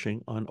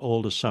managing on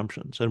old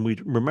assumptions. And we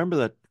remember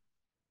that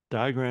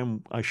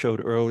diagram I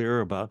showed earlier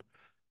about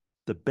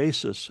the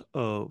basis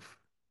of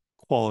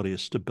quality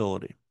is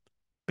stability,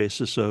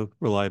 basis of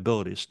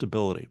reliability is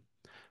stability,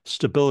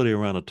 stability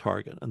around a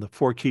target. And the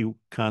four key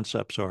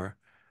concepts are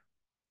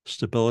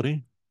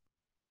stability,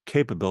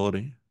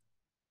 capability,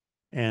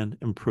 and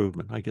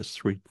improvement. I guess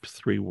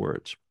three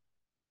words.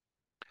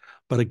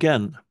 But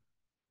again,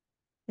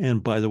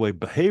 and by the way,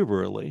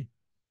 behaviorally,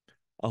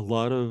 a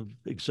lot of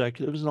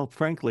executives, and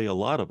frankly, a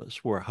lot of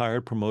us were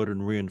hired, promoted,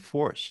 and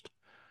reinforced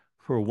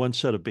for one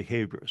set of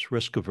behaviors,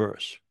 risk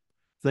averse.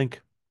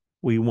 Think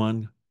we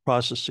want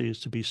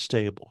processes to be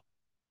stable.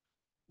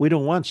 We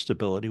don't want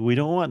stability. We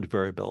don't want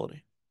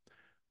variability.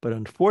 But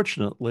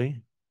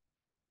unfortunately,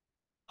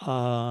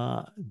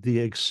 the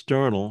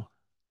external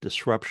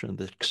disruption,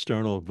 the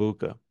external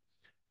VUCA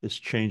is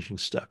changing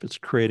stuff. It's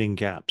creating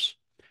gaps.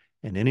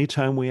 And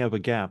anytime we have a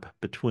gap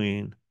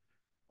between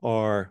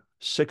our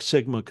Six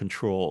Sigma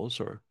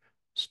controls or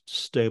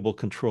stable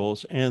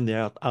controls and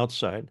the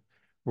outside,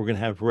 we're going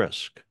to have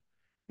risk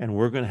and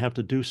we're going to have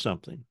to do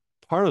something.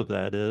 Part of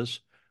that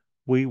is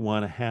we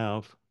want to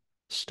have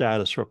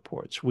status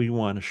reports. We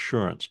want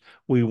assurance.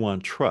 We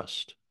want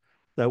trust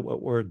that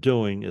what we're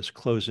doing is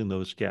closing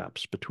those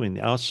gaps between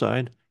the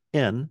outside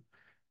in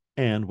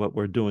and what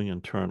we're doing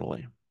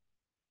internally.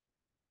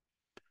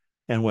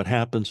 And what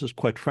happens is,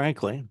 quite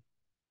frankly,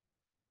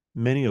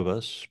 many of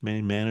us,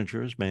 many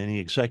managers, many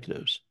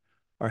executives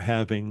are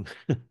having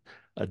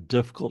a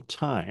difficult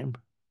time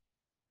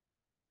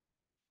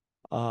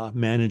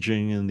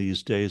managing in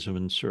these days of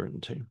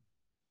uncertainty.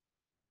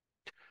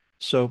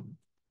 So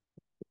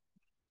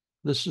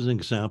this is an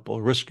example,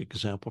 a risk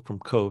example from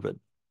COVID.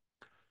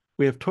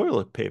 We have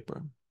toilet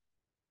paper.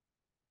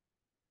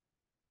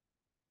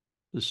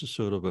 This is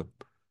sort of a,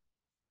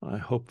 I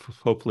hope,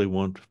 hopefully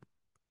won't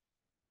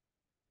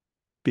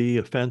be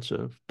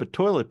offensive, but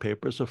toilet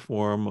paper is a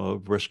form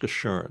of risk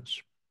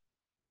assurance.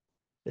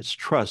 It's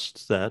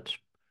trust that,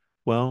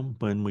 well,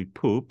 when we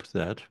poop,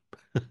 that,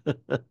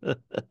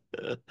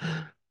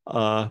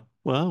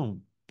 well,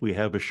 we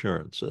have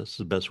assurance. That's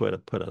the best way to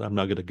put it. I'm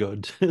not going to go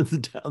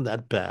down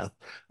that path.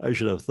 I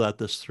should have thought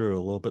this through a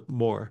little bit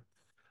more.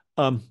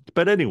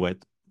 But anyway,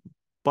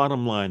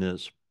 bottom line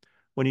is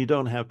when you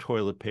don't have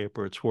toilet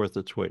paper, it's worth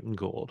its weight in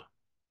gold.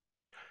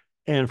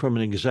 And from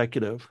an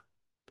executive,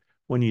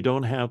 when you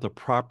don't have the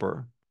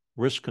proper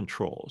risk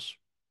controls,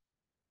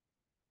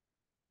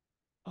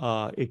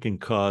 it can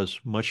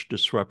cause much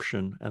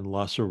disruption and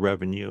loss of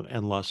revenue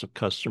and loss of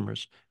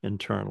customers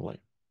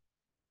internally.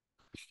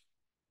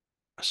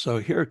 So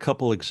here are a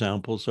couple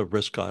examples of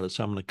risk audits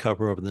I'm going to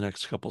cover over the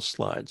next couple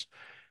slides.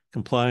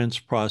 Compliance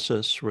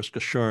process, risk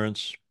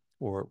assurance,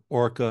 or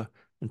ORCA,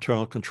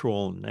 internal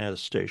control and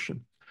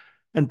attestation.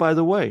 And by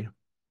the way,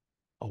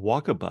 a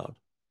walkabout,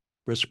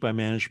 risk by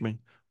management,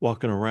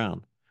 walking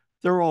around,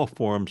 they're all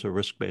forms of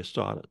risk-based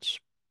audits.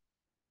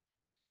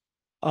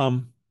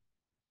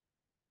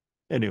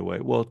 Anyway,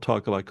 we'll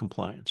talk about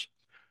compliance.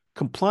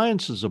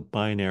 Compliance is a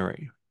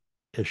binary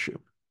issue.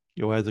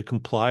 You either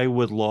comply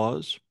with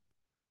laws,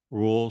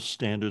 rules,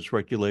 standards,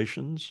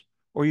 regulations,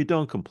 or you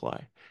don't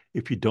comply.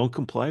 If you don't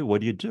comply,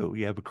 what do?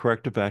 You have a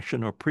corrective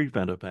action or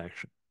preventive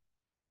action.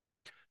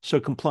 So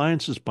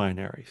compliance is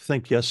binary.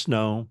 Think yes,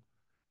 no.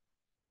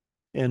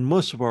 And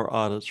most of our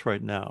audits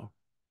right now,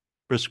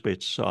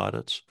 risk-based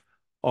audits,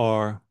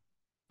 are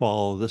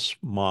follow this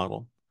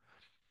model.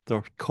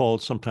 They're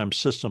called sometimes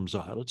systems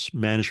audits,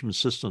 management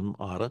system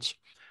audits.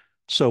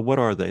 So what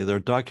are they? They're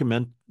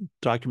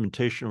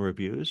documentation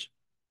reviews.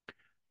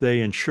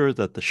 They ensure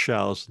that the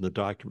shalls in the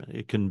document,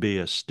 it can be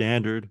a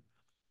standard,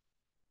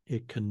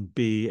 it can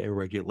be a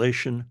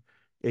regulation,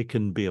 it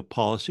can be a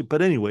policy.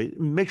 But anyway,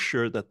 make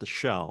sure that the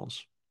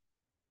shalls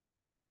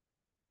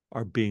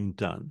are being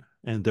done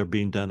and they're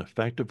being done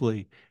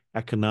effectively,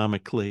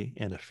 economically,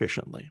 and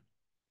efficiently.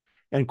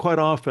 And quite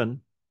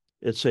often,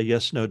 it's a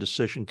yes, no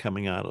decision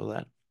coming out of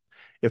that.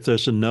 If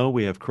there's a no,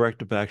 we have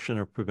corrective action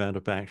or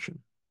preventive action.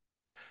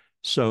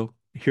 So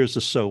here's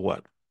the so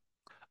what.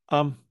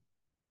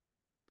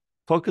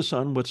 Focus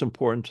on what's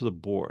important to the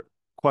board.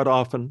 Quite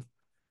often,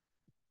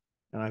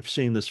 and I've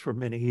seen this for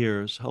many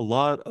years, a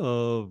lot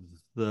of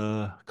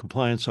the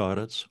compliance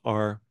audits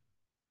are,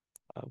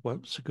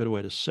 what's a good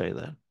way to say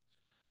that,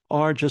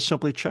 are just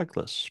simply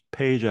checklists,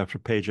 page after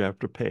page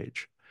after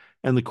page.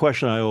 And the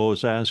question I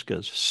always ask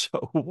is,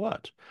 so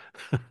what?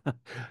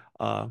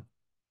 uh,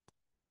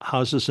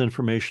 how's this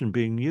information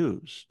being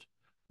used?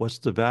 What's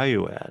the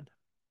value add?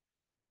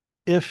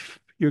 If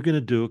you're going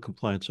to do a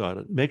compliance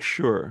audit, make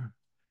sure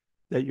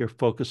that you're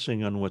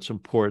focusing on what's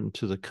important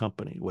to the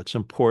company, what's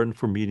important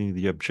for meeting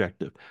the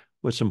objective,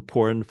 what's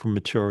important for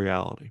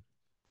materiality.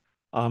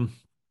 Um,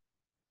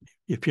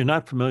 if you're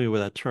not familiar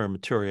with that term,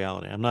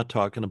 materiality, I'm not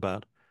talking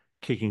about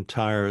kicking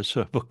tires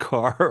of a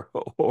car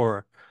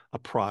or a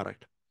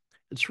product.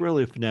 It's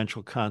really a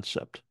financial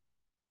concept.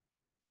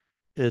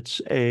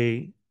 It's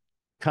a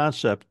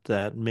concept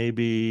that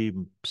maybe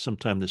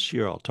sometime this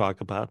year I'll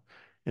talk about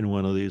in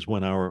one of these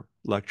 1 hour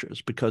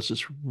lectures because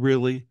it's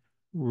really,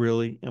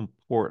 really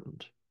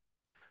important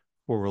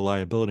for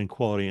reliability and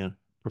quality and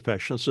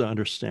professionals to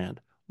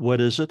understand. What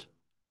is it?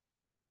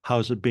 How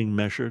is it being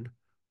measured?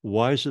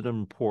 Why is it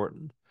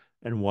important?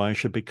 And why it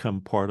should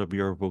become part of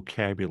your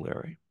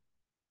vocabulary.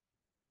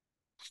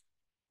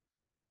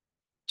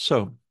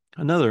 So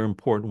another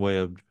important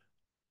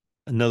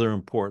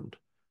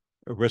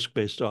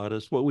risk-based audit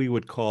is what we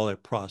would call a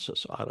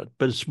process audit,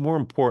 but it's more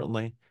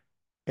importantly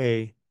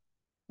a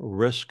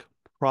risk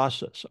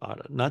process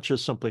audit, not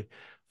just simply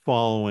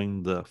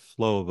following the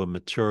flow of a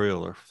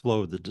material or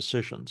flow of the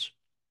decisions.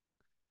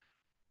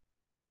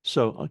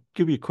 So I'll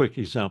give you a quick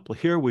example.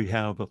 Here we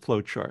have a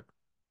flow chart,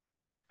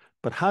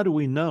 but how do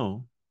we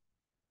know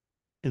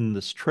in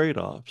this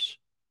trade-offs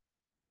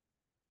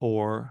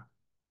or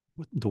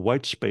the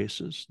white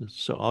spaces?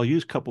 So I'll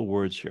use a couple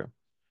words here.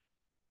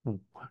 And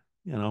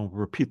I'll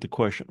repeat the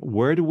question.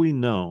 Where do we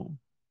know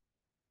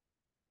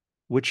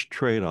which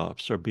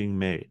trade-offs are being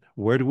made?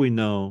 Where do we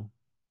know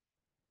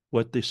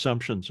what the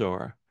assumptions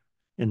are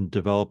in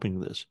developing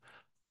this?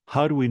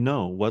 How do we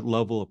know what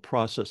level of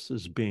process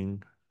is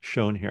being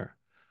shown here?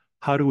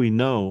 How do we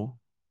know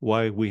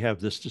why we have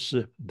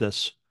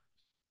this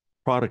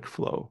product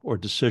flow or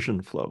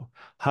decision flow?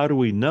 How do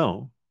we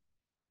know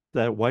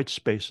that white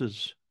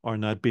spaces are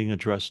not being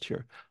addressed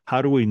here?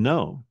 How do we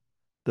know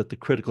that the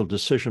critical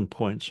decision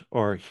points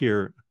are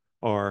here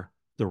are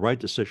the right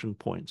decision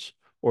points?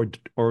 Or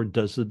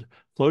does the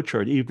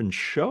flowchart even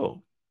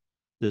show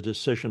the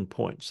decision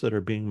points that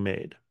are being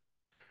made?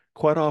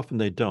 Quite often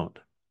they don't.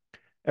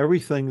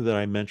 Everything that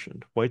I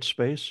mentioned, white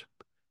space,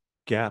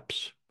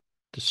 gaps,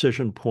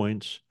 decision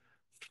points,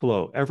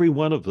 flow, every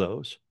one of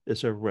those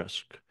is a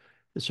risk.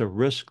 It's a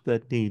risk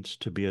that needs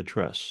to be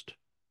addressed.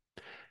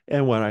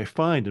 And what I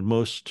find in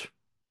most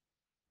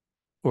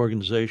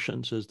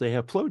organizations is they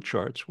have flow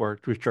charts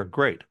which are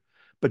great,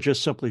 but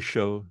just simply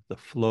show the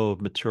flow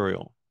of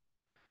material.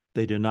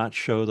 They do not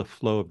show the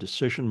flow of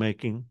decision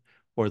making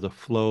or the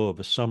flow of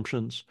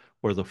assumptions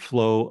or the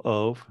flow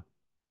of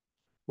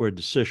where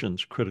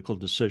critical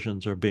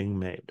decisions are being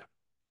made.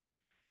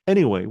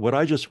 Anyway, what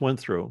I just went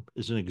through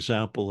is an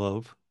example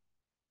of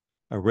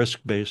a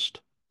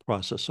risk-based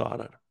process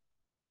audit.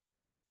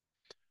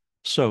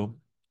 So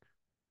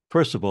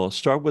first of all,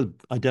 start with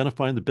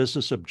identifying the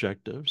business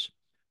objectives.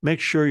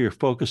 Make sure you're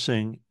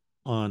focusing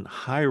on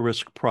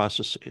high-risk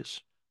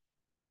processes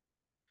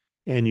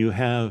and you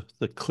have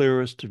the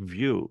clearest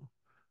view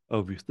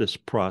of this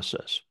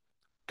process.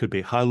 Could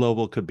be high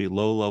level, could be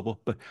low level,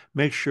 but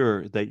make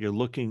sure that you're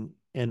looking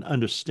and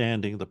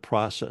understanding the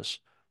process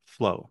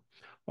flow.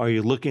 Are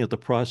you looking at the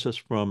process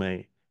from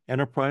a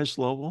enterprise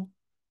level,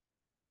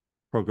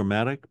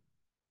 programmatic,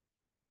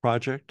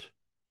 project,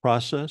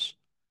 process,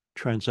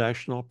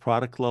 transactional,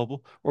 product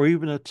level, or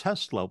even a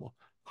test level?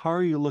 How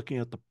are you looking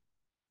at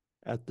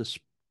at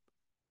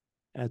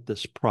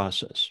this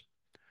process?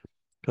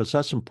 Because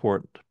that's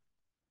important.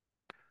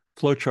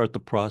 Flowchart the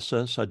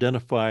process,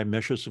 identify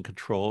measures and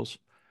controls,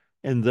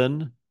 and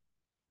then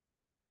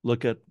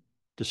look at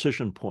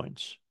decision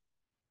points,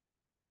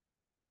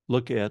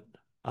 look at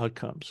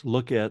outcomes,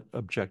 look at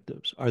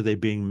objectives. Are they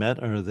being met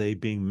or are they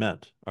being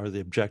met? Are the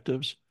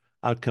objectives,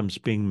 outcomes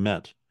being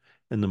met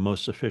in the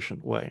most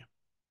efficient way?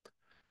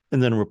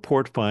 And then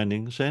report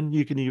findings, and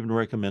you can even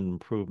recommend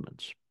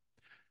improvements.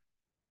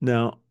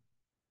 Now,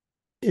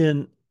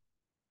 in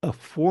a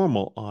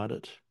formal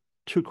audit,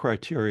 two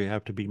criteria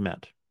have to be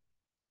met.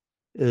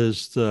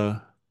 Is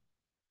the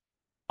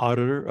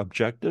auditor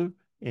objective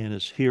and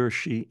is he or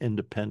she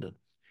independent?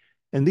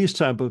 And these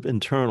type of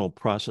internal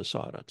process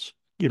audits,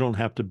 you don't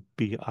have to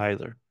be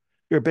either.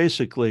 You're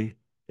basically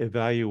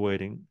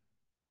evaluating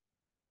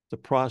the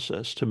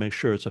process to make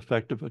sure it's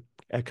effective,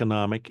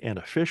 economic, and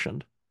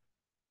efficient.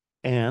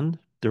 And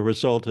the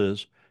result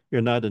is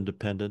you're not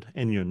independent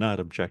and you're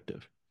not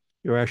objective.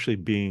 You're actually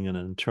being an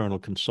internal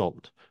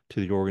consultant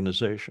to the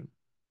organization.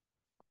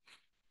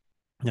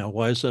 Now,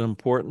 why is that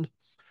important?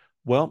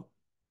 Well,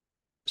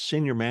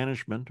 senior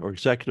management or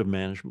executive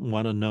management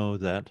want to know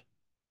that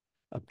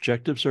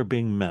objectives are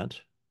being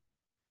met,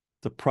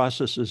 the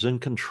process is in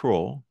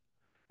control,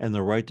 and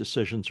the right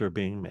decisions are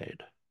being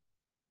made.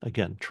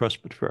 Again,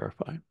 trust but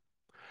verify.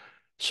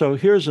 So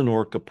here's an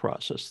orca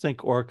process.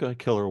 Think orca,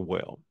 killer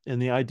whale.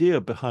 And the idea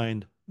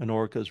behind an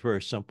orca is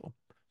very simple.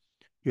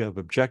 You have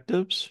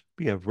objectives,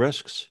 you have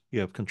risks,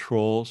 you have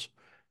controls,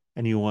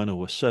 and you want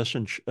to assess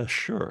and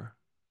assure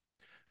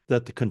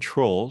that the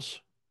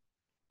controls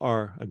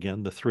are,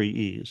 again, the three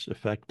E's,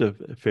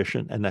 effective,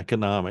 efficient, and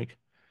economic,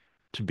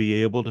 to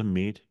be able to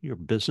meet your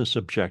business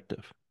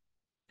objective.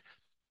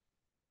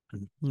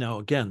 Now,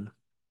 again,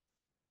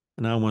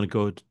 and I want to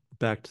go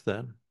back to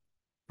that.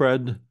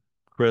 Fred,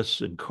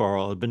 Chris, and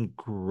Carl have been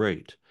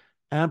great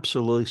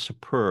absolutely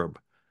superb,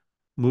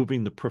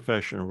 moving the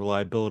profession,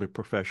 reliability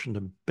profession,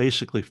 to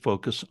basically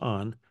focus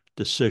on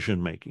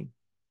decision making.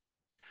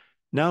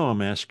 Now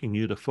I'm asking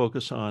you to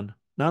focus on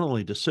not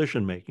only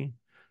decision making,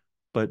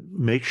 but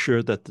make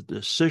sure that the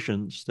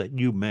decisions that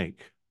you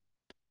make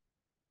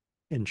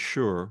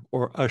ensure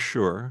or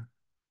assure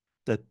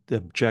that the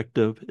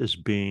objective is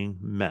being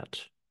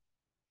met,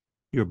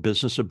 your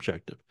business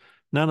objective,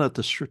 not at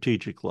the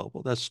strategic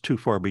level. That's too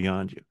far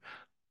beyond you.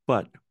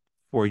 But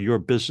for your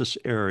business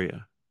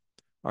area,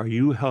 are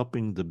you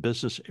helping the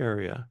business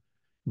area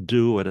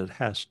do what it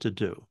has to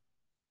do?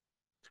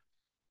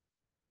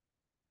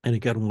 And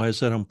again, why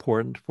is that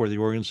important for the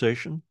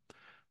organization?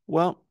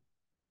 Well,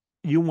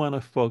 you want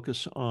to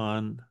focus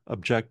on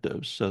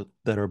objectives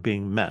that are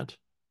being met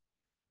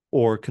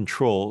or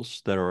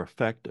controls that are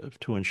effective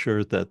to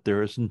ensure that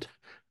there isn't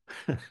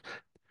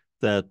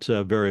that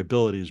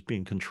variability is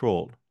being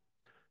controlled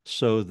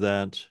so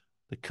that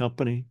the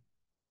company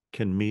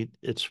can meet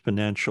its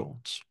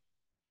financials.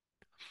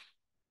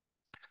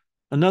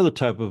 Another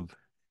type of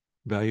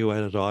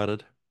value-added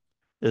audit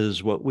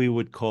is what we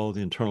would call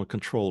the internal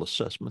control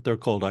assessment. They're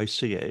called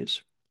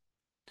ICAs.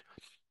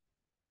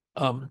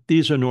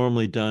 These are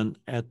normally done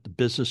at the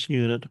business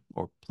unit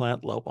or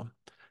plant level.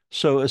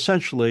 So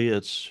essentially,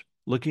 it's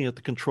looking at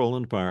the control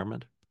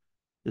environment.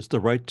 It's the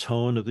right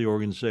tone of the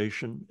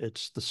organization.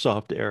 It's the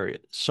soft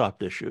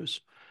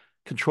issues.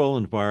 Control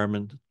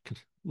environment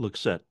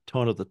looks at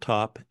tone of the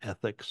top,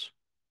 ethics.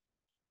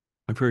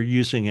 If you're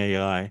using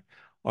AI,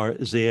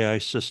 is the AI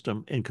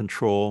system in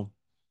control?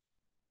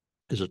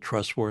 Is it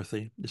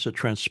trustworthy? Is it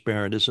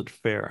transparent? Is it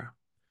fair?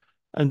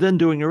 And then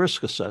doing a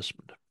risk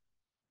assessment,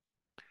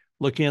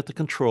 looking at the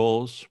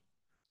controls,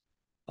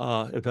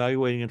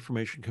 evaluating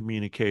information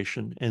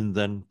communication, and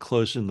then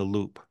closing the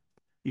loop.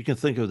 You can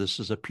think of this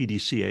as a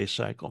PDCA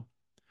cycle.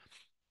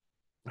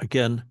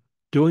 Again,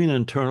 doing an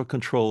internal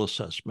control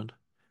assessment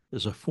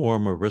is a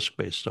form of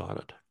risk-based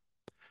audit.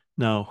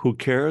 Now, who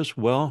cares?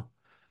 Well,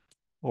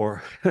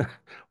 or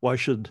why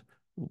should,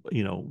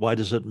 why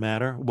does it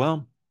matter?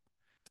 Well,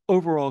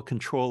 overall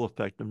control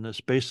effectiveness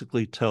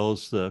basically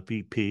tells the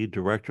VP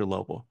director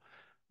level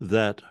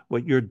that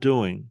what you're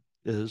doing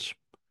is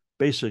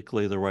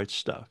basically the right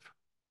stuff.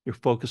 You're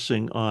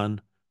focusing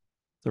on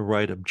the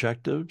right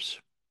objectives,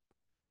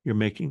 you're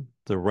making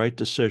the right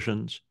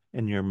decisions,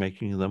 and you're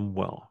making them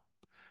well.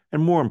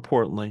 And more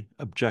importantly,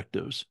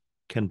 objectives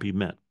can be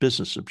met,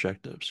 business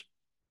objectives.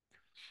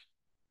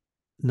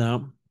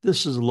 Now,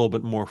 this is a little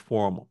bit more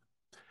formal.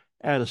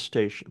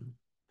 Attestation.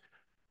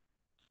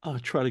 I'll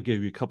try to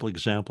give you a couple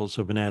examples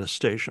of an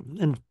attestation.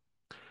 And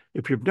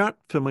if you're not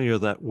familiar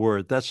with that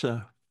word, that's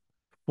a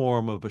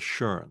form of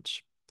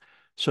assurance.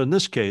 So in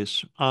this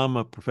case, I'm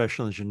a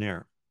professional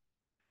engineer.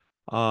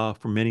 For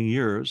many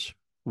years,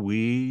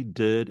 we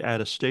did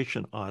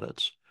attestation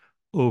audits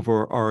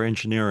over our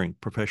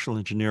professional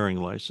engineering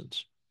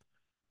license.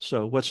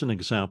 So what's an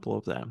example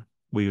of that?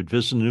 We would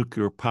visit a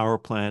nuclear power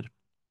plant.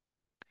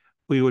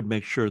 We would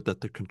make sure that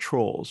the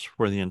controls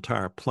for the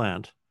entire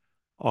plant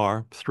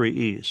are 3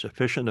 E's: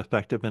 efficient,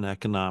 effective, and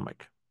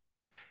economic.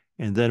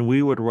 And then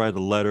we would write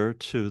a letter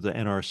to the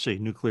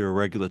NRC, Nuclear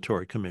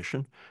Regulatory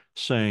Commission,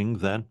 saying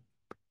that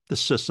the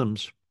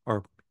systems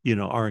are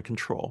in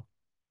control.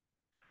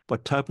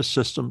 What type of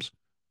systems?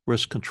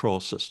 Risk control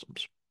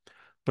systems.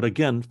 But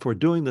again, for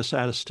doing this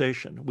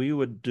attestation, we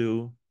would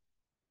do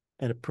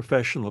a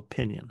professional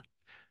opinion.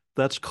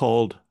 That's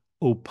called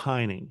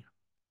opining.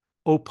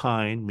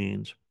 Opine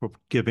means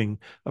giving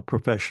a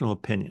professional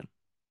opinion.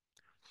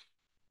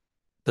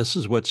 This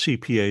is what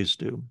CPAs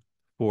do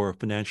for a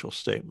financial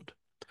statement.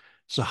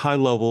 It's a high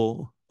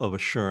level of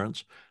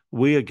assurance.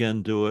 We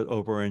again do it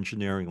over our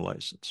engineering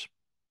license.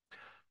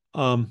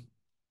 In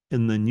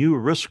the new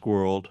risk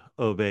world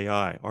of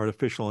AI,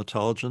 artificial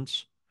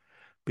intelligence,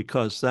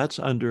 because that's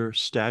under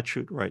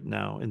statute right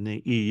now in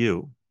the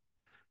EU.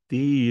 The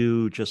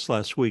EU just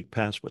last week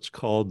passed what's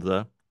called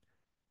the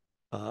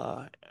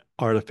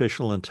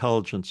Artificial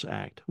Intelligence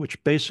Act,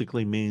 which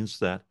basically means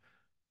that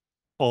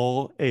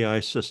all AI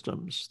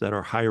systems that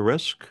are high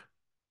risk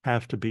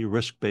have to be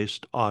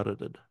risk-based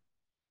audited.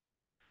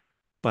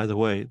 By the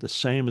way, the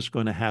same is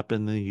going to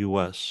happen in the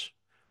US,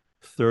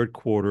 third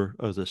quarter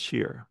of this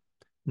year.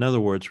 In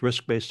other words,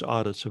 risk-based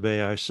audits of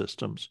AI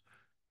systems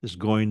is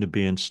going to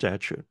be in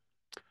statute.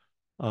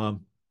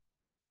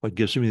 What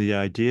gives me the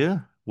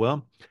idea?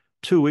 Well,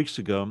 2 weeks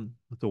ago,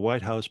 the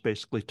White House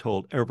basically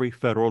told every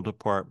federal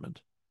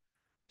department,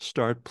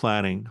 start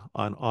planning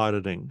on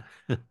auditing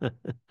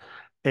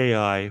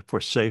AI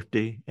for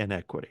safety and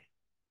equity.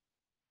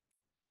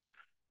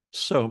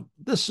 So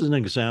this is an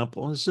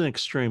example. This is an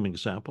extreme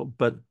example,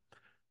 but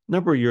a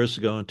number of years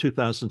ago in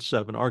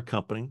 2007, our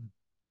company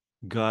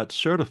got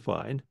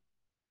certified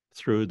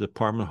through the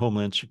Department of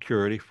Homeland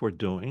Security for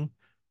doing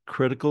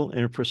critical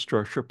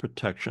infrastructure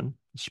protection,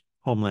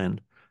 Homeland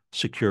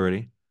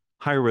Security,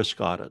 high-risk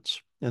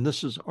audits. And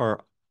this is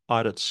our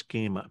audit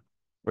schema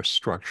or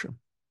structure.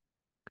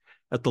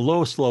 At the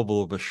lowest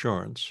level of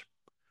assurance,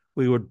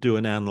 we would do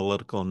an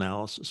analytical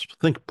analysis.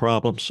 Think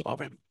problem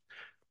solving.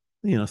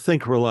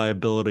 think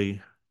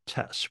reliability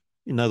tests.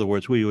 In other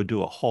words, we would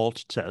do a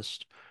halt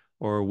test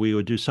or we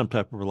would do some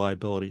type of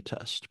reliability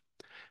test.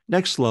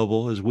 Next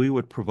level is we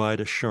would provide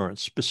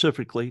assurance,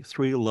 specifically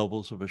 3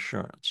 levels of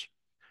assurance.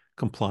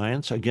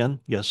 Compliance, again,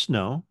 yes,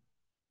 no.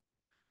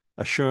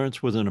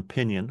 Assurance with an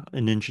opinion,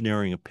 an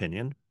engineering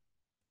opinion.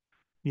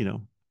 You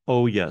know,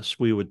 oh, yes,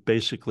 we would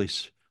basically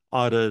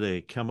audit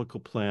a chemical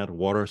plant, a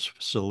water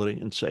facility,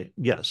 and say,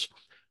 yes,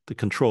 the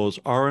controls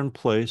are in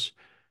place.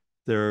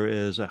 There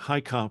is a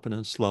high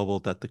confidence level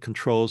that the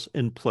controls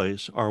in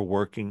place are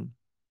working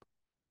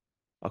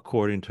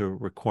according to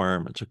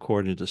requirements,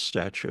 according to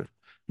statute.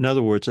 In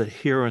other words,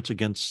 adherence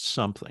against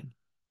something.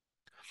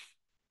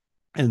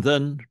 And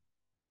then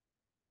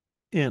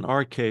in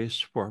our case,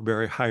 for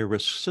very high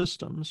risk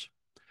systems,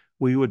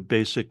 we would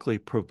basically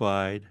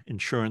provide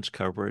insurance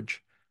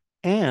coverage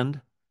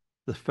and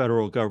the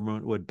federal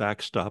government would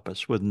backstop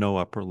us with no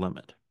upper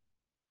limit.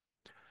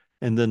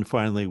 And then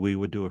finally, we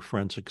would do a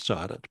forensics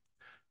audit.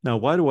 Now,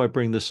 why do I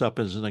bring this up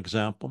as an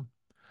example?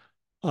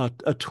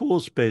 A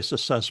tools-based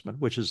assessment,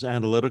 which is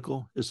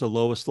analytical, is the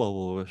lowest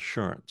level of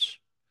assurance.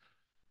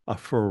 A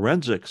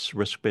forensics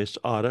risk-based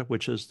audit,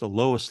 which is the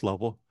lowest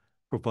level,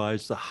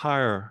 provides the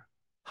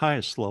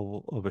highest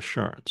level of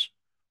assurance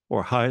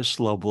or highest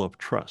level of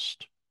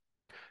trust.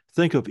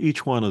 Think of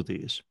each one of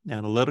these,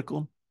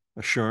 analytical,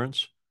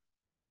 assurance,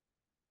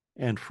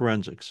 and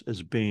forensics,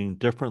 as being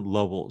different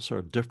levels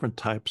or different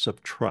types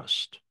of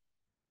trust.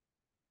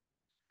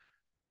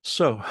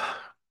 So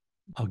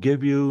I'll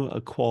give you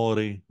a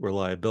quality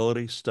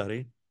reliability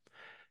study,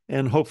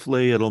 and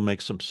hopefully it'll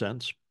make some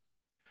sense.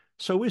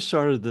 So we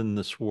started in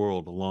this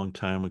world a long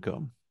time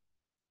ago.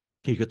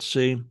 You could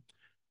see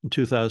in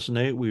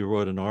 2008, we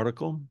wrote an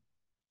article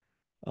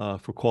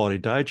for Quality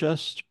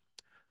Digest.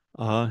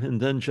 And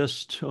then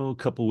just a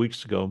couple of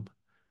weeks ago,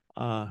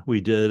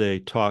 we did a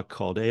talk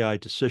called AI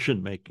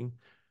Decision Making.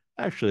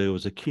 Actually, it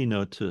was a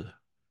keynote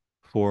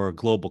for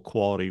Global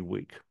Quality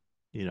Week,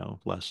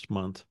 last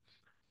month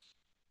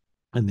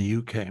in the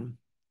UK.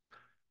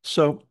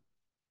 So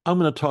I'm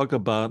going to talk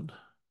about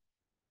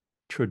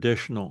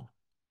traditional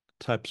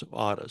types of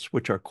audits,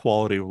 which are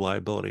quality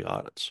reliability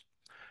audits,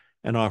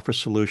 and offer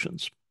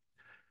solutions.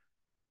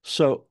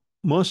 So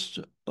most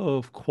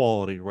of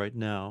quality right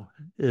now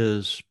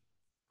is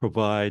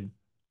provide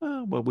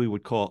what we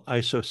would call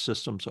ISO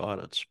systems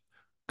audits.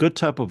 Good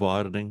type of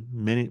auditing,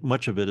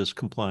 much of it is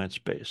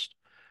compliance-based.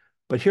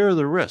 But here are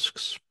the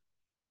risks.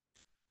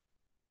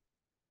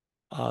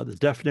 The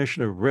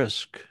definition of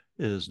risk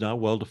is not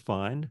well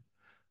defined.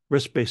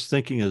 Risk-based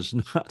thinking is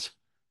not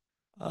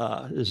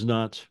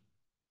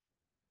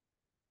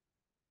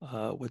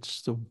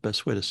what's the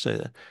best way to say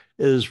that?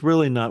 It is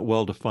really not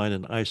well defined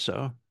in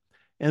ISO.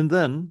 And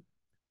then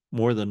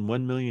more than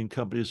 1 million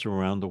companies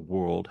around the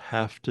world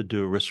have to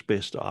do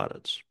risk-based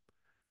audits.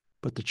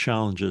 But the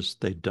challenge is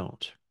they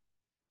don't.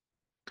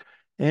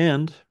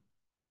 And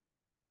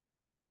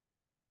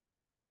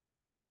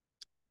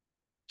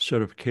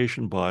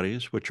certification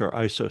bodies, which are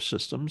ISO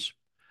systems,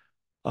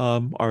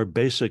 are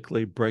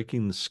basically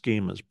breaking the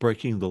schemas,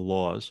 breaking the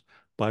laws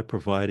by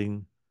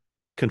providing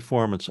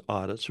conformance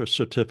audits or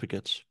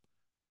certificates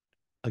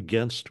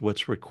against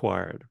what's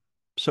required.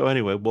 So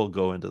anyway, we'll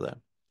go into that.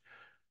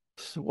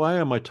 So why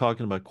am I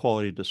talking about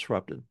quality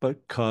disrupted?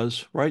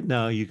 Because right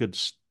now you could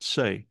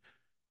say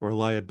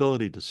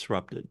reliability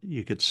disrupted.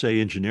 You could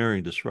say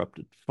engineering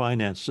disrupted,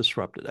 finance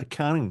disrupted,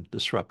 accounting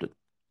disrupted.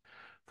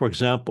 For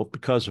example,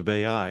 because of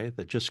AI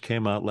that just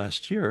came out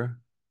last year,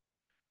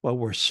 what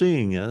we're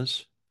seeing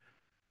is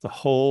the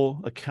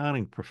whole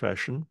accounting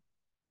profession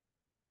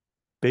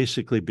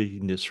basically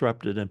being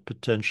disrupted and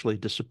potentially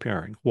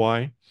disappearing.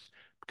 Why?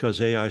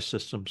 Because AI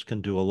systems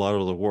can do a lot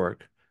of the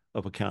work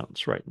of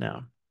accountants right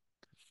now.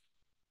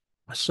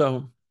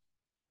 So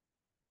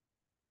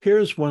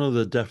here's one of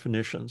the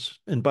definitions.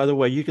 And by the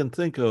way, you can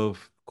think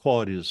of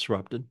quality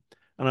disrupted,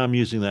 and I'm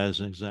using that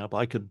as an example.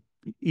 I could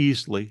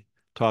easily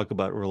talk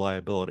about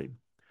reliability,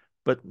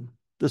 but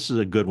this is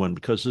a good one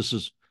because this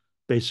is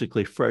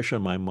basically fresh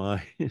on my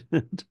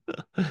mind.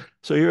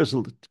 So here's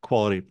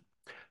quality.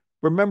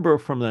 Remember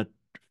from that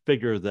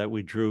figure that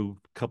we drew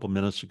a couple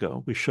minutes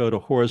ago, we showed a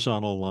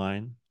horizontal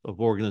line of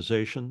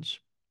organizations.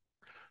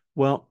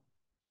 Well,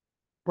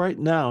 right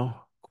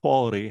now,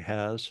 quality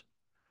has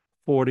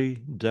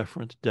 40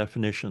 different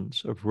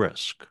definitions of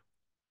risk.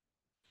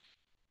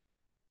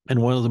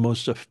 And one of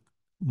the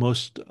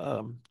most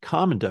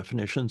common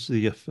definitions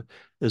is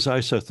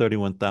ISO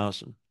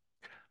 31000.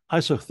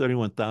 ISO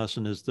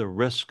 31000 is the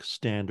risk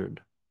standard,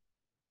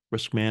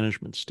 risk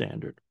management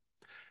standard.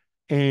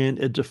 And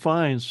it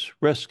defines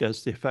risk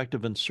as the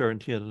effective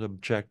uncertainty at an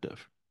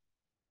objective.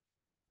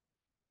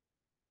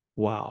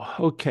 Wow.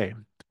 Okay.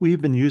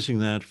 We've been using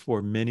that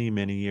for many,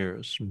 many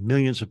years.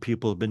 Millions of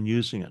people have been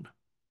using it.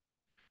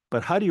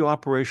 But how do you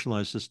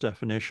operationalize this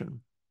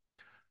definition?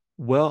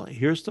 Well,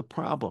 here's the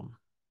problem.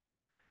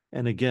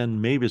 And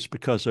again, maybe it's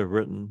because I've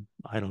written,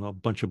 I don't know, a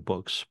bunch of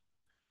books.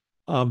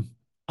 Um,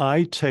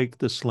 I take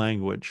this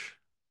language,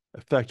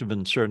 effective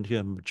uncertainty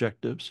and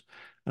objectives,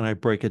 and I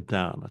break it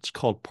down. It's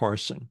called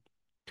parsing.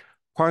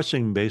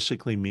 Parsing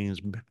basically means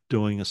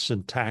doing a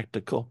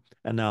syntactical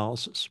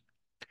analysis.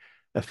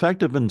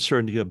 Effective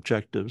uncertainty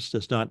objectives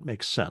does not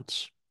make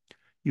sense.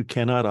 You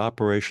cannot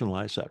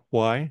operationalize that.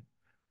 Why?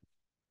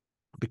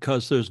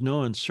 Because there's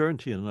no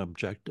uncertainty in an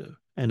objective.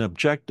 An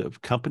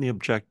objective, company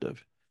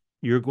objective,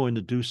 you're going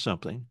to do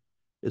something,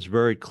 is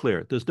very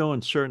clear. There's no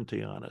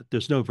uncertainty on it.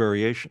 There's no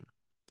variation.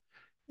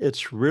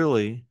 It's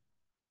really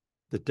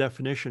the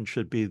definition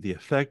should be the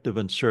effect of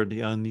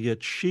uncertainty on the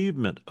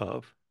achievement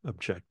of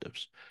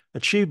objectives.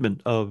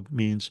 Achievement of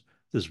means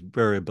there's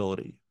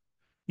variability.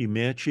 You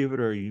may achieve it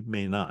or you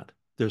may not.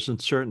 There's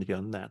uncertainty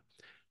on that.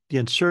 The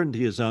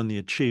uncertainty is on the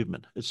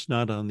achievement. It's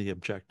not on the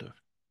objective.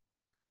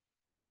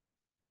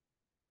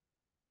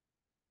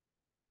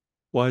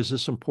 Why is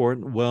this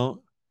important?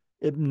 Well,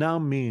 it now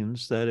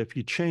means that if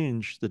you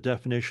change the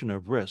definition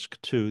of risk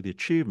to the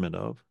achievement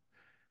of,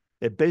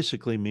 it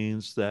basically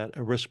means that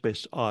a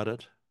risk-based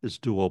audit is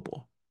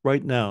doable.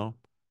 Right now,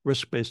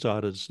 risk-based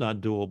audit is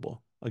not doable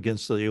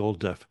against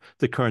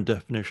the current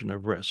definition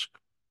of risk.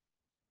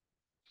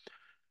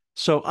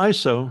 So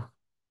ISO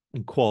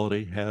and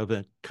quality have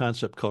a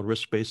concept called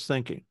risk-based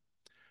thinking.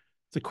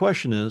 The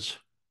question is,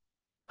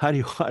 how do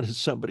you audit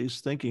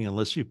somebody's thinking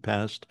unless you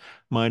passed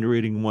Mind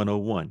Reading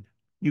 101?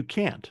 You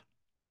can't.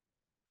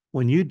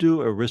 When you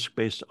do a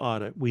risk-based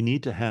audit, we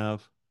need to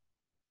have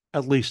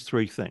at least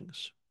three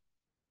things.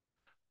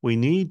 We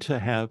need to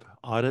have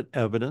audit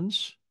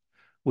evidence.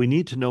 We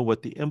need to know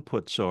what the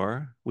inputs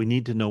are. We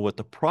need to know what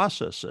the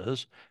process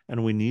is,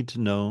 and we need to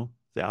know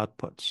the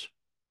outputs.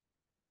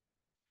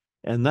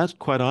 And that,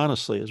 quite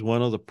honestly, is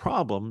one of the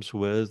problems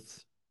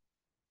with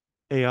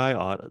AI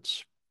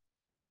audits.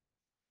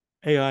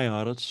 AI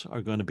audits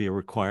are going to be a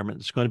requirement.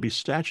 It's going to be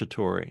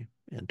statutory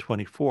in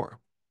 24.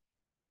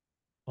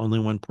 Only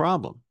one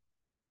problem.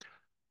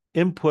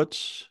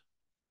 Inputs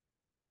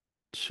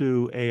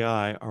to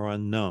AI are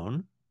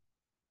unknown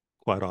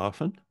quite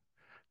often.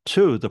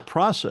 Two, the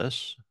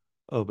process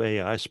of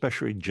AI,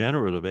 especially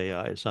generative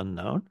AI, is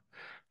unknown.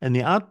 And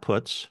the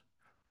outputs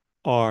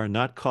are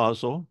not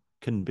causal,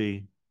 can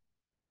be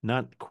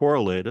not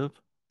correlative,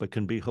 but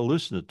can be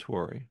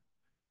hallucinatory.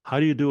 How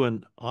do you do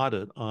an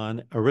audit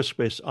on a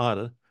risk-based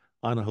audit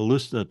on a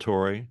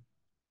hallucinatory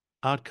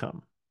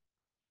outcome?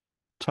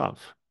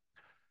 Tough.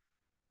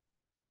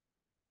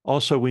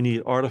 Also, we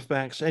need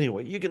artifacts.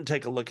 Anyway, you can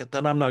take a look at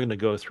that. I'm not going to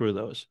go through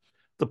those.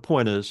 The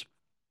point is,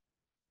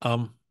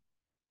 um,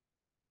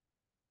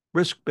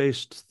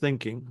 risk-based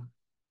thinking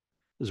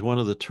is one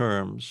of the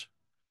terms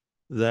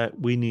that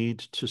we need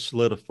to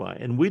solidify.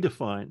 And we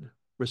define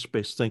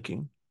risk-based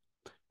thinking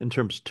in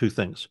terms of two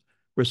things: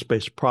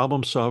 risk-based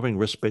problem solving,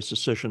 risk-based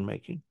decision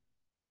making.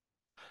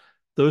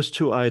 Those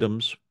two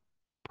items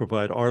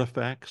provide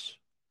artifacts,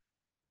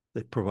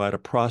 they provide a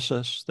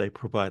process, they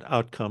provide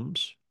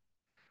outcomes,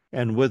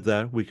 and with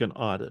that, we can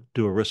audit,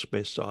 do a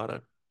risk-based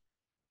audit.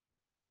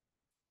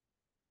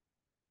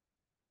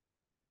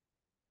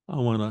 I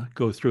want to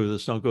go through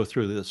this. I'll go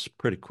through this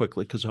pretty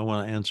quickly because I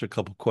want to answer a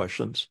couple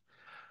questions.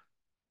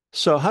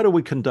 So how do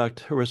we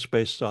conduct a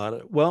risk-based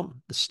audit? Well,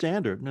 the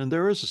standard, and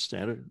there is a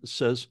standard, it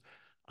says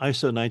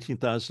ISO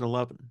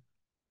 19011.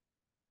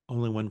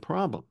 Only one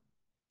problem.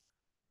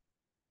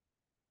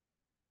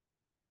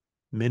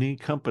 Many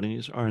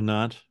companies are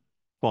not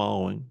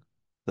following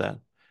that.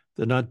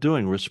 They're not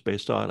doing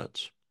risk-based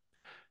audits.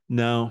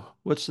 Now,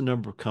 what's the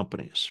number of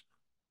companies?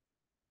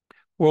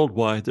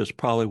 Worldwide, there's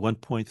probably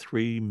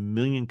 1.3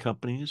 million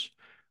companies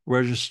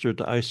registered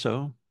to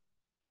ISO,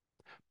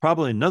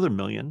 probably another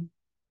million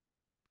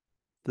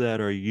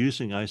that are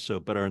using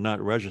ISO but are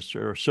not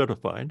registered or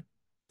certified.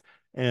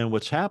 And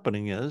what's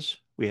happening is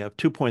we have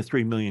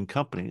 2.3 million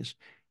companies.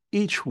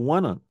 Each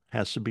one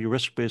has to be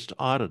risk-based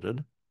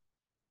audited.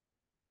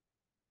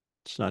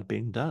 It's not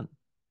being done.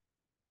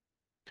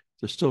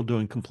 They're still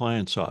doing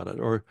compliance audit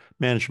or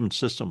management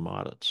system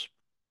audits.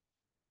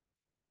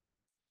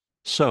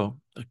 So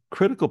a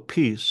critical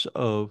piece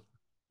of,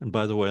 and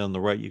by the way, on the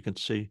right, you can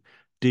see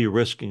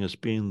de-risking as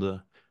being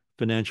the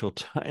Financial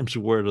Times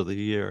word of the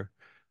year.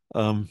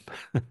 Um,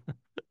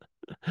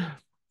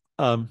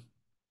 um,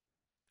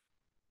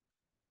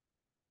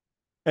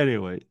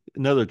 anyway,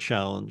 another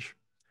challenge.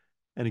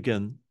 And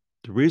again,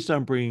 the reason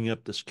I'm bringing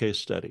up this case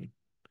study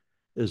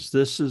is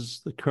this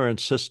is the current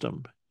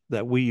system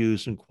that we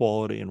use in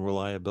quality and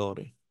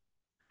reliability.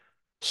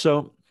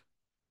 So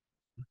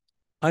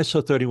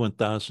ISO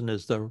 31000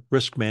 is the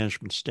risk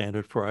management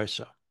standard for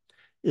ISO.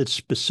 It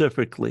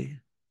specifically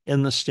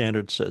in the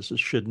standard says it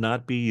should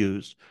not be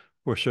used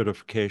for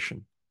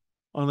certification.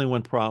 Only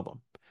one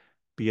problem.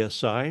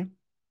 BSI,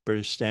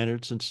 British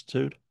Standards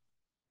Institute,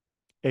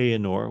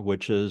 AENOR,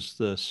 which is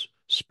the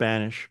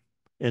Spanish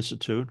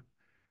institute,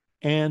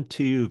 and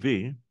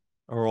TUV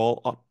are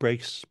all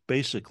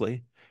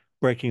basically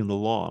breaking the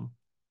law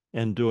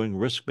and doing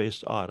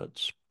risk-based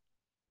audits.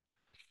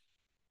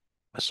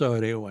 So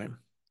anyway,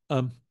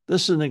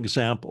 this is an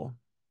example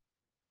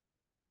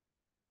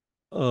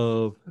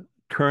of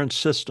current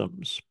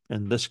systems,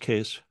 in this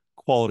case,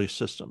 quality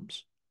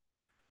systems.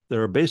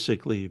 They're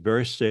basically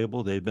very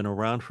stable. They've been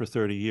around for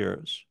 30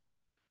 years.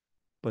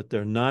 but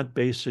they're not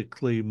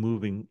basically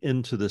moving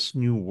into this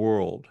new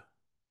world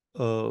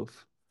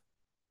of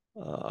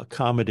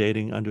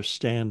accommodating,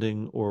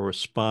 understanding, or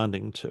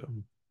responding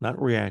to,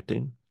 not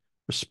reacting,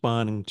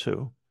 responding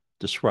to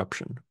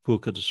disruption,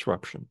 VUCA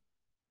disruption.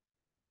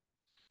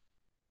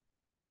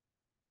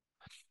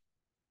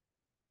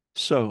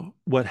 So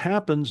what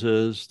happens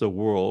is the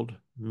world,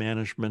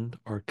 management,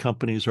 or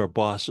companies or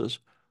bosses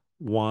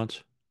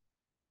want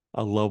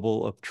a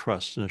level of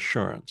trust and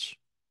assurance.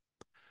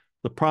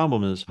 The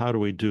problem is, how do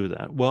we do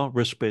that? Well,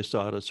 risk-based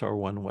audits are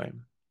one way.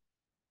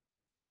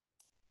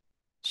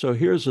 So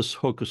here's this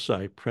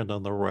Hokusai print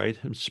on the right.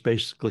 It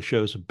basically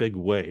shows a big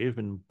wave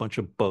and a bunch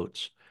of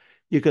boats.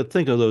 You could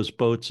think of those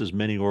boats as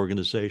many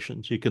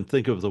organizations. You can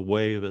think of the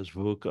wave as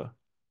VUCA.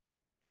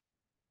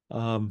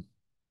 And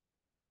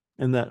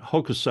that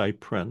Hokusai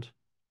print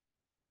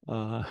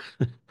uh,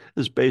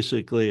 is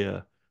basically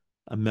a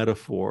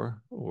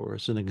metaphor or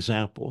as an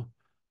example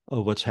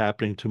of what's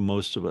happening to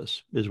most of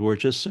us, is we're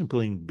just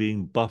simply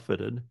being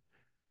buffeted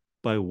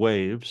by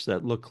waves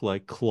that look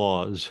like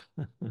claws.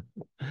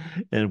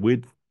 And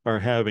we are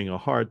having a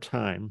hard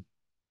time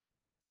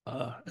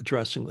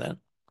addressing that.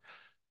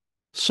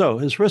 So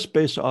is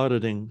risk-based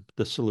auditing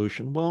the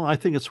solution? Well, I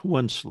think it's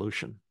one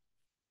solution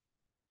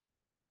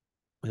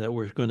that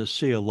we're going to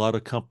see a lot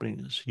of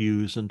companies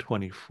use in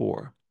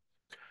 24.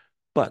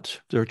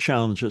 But there are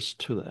challenges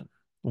to that.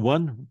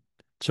 One,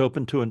 it's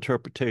open to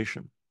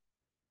interpretation.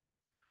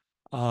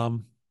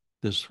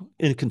 There's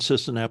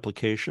inconsistent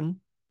application.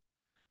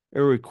 It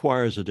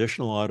requires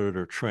additional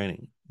auditor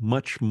training,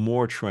 much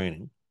more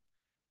training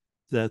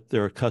that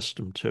they're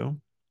accustomed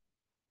to.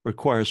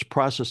 Requires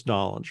process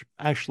knowledge,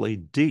 actually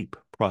deep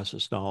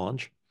process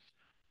knowledge,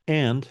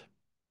 and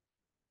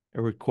it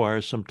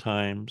requires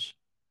sometimes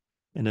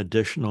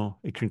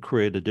it can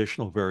create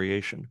additional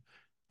variation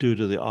due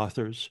to the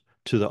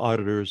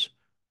auditor's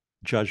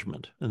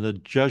judgment. And the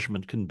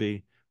judgment can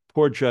be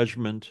poor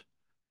judgment,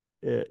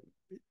 eh,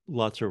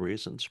 lots of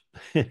reasons.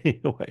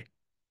 Anyway,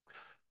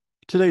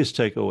 today's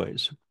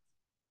takeaways.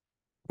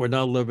 We're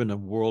now living in a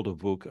world of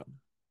VUCA.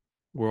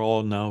 We're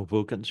all now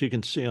VUCANs. You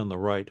can see on the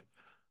right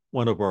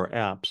one of our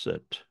apps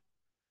that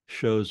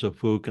shows a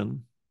VUCAN.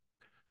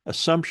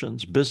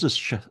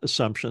 Business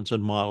assumptions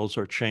and models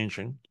are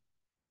changing.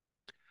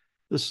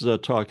 This is a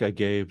talk I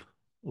gave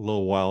a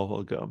little while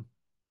ago,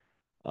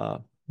 uh,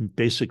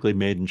 basically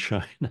made in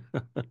China.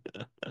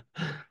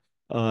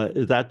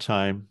 At that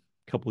time,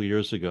 a couple of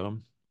years ago,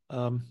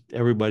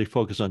 everybody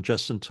focused on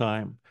just in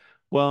time.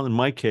 Well, in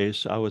my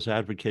case, I was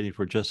advocating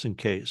for just in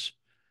case.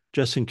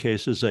 Just in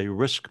case is a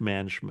risk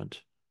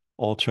management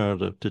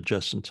alternative to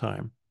just in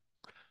time,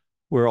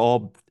 where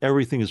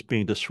everything is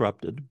being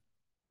disrupted.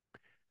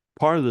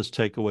 Part of this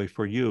takeaway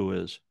for you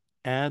is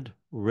add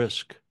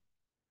risk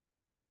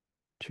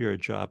to your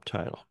job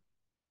title.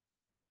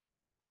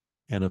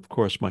 And of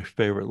course, my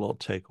favorite little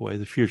takeaway,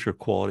 the future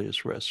quality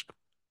is risk.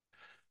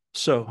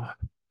 So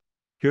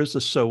here's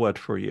the so what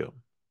for you.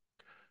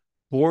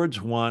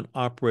 Boards want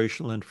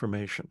operational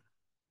information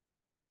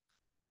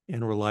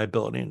and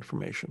reliability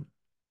information.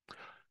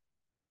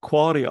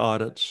 Quality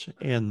audits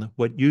and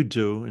what you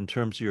do in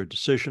terms of your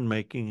decision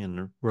making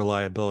and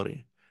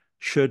reliability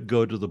should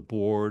go to the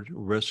board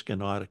risk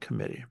and audit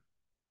committee.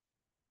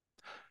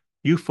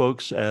 You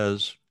folks,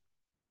 as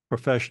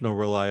professional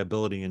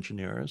reliability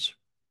engineers,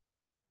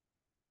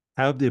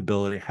 have the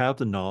ability, have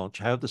the knowledge,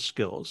 have the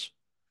skills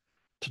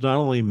to not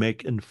only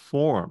make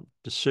informed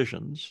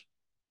decisions,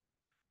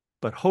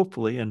 but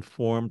hopefully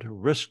informed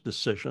risk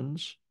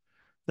decisions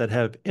that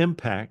have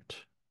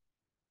impact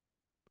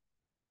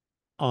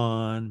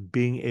on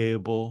being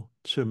able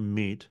to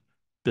meet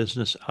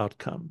business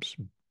outcomes,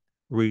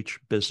 reach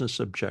business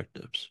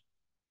objectives.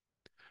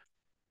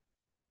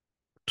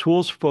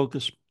 Tools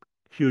focus,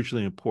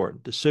 hugely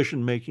important.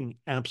 Decision making,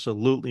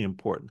 absolutely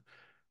important.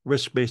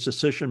 Risk-based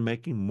decision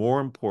making, more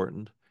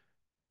important,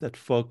 that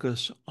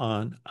focus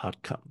on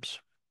outcomes.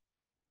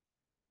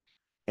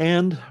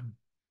 And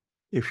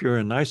if you're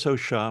an ISO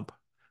shop,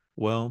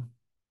 well,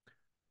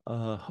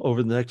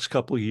 over the next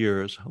couple of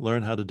years,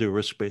 learn how to do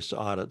risk-based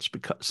audits,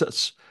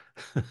 because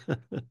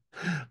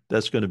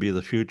that's going to be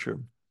the future.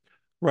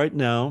 Right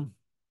now,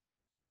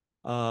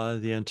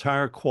 the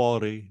entire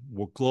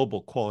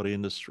global quality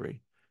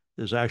industry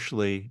is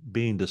actually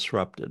being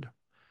disrupted.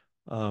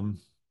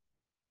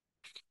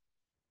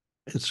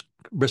 It's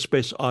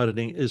risk-based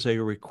auditing is a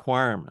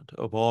requirement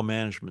of all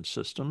management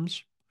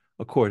systems,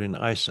 according to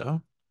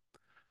ISO.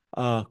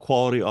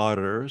 Quality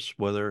auditors,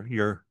 whether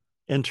you're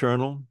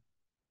internal,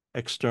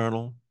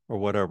 external, or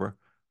whatever,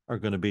 are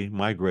going to be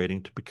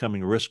migrating to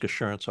becoming risk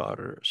assurance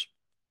auditors.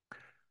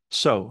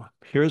 So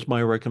here's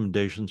my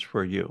recommendations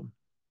for you.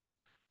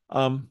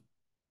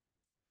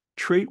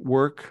 Treat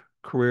work,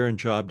 career, and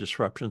job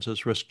disruptions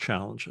as risk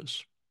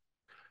challenges.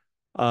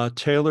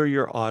 Tailor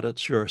your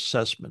audits, your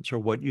assessments, or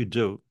what you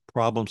do,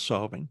 problem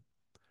solving,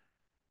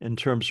 in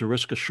terms of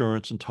risk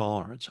assurance and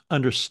tolerance.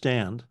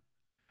 Understand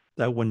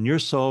that when you're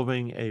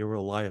solving a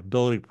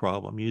reliability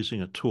problem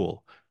using a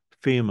tool,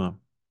 FEMA,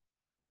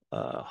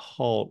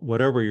 HALT,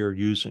 whatever you're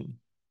using,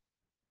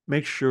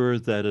 make sure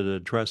that it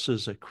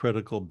addresses a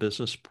critical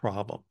business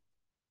problem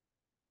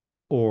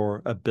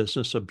or a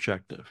business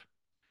objective,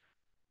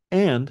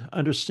 and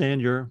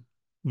understand your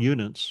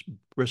unit's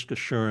risk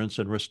assurance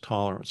and risk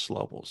tolerance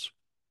levels.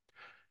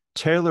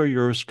 Tailor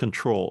your risk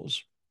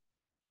controls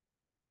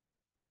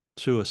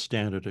to a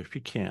standard if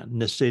you can.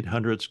 NIST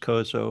 800's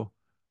COSO,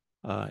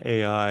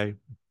 AI.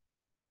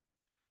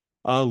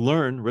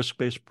 Learn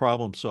risk-based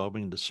problem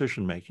solving and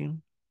decision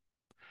making.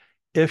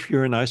 If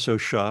you're an ISO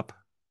shop,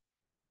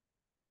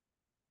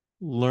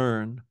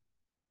 learn,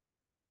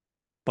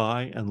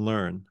 buy and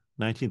learn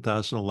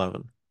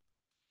 19011,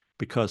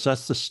 because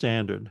that's the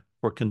standard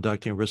for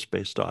conducting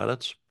risk-based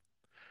audits.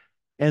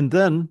 And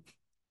then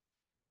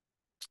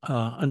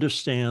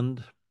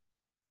understand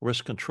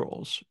risk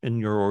controls in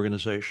your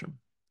organization.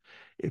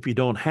 If you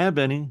don't have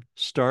any,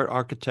 start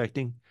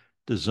architecting,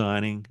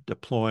 designing,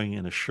 deploying,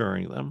 and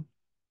assuring them.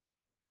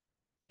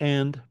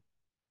 And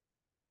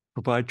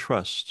provide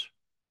trust,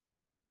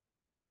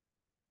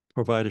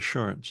 provide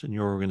assurance in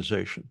your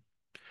organization.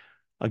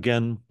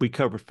 Again, we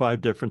covered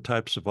 5 different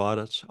types of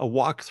audits: a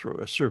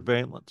walkthrough, a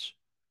surveillance.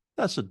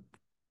 That's a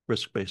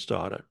risk-based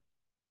audit.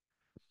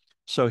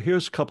 So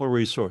here's a couple of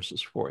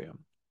resources for you.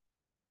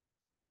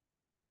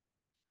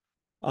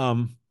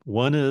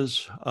 One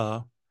is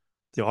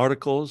the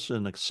articles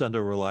in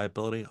Extendo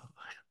Reliability,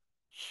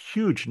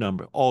 huge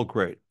number, all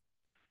great.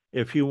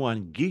 If you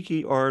want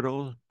geeky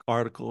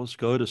articles,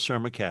 go to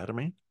CERM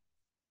Academy.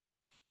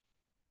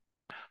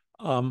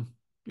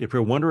 If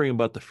you're wondering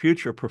about the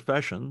future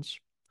professions,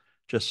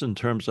 just in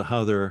terms of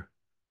how they're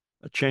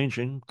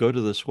changing, go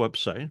to this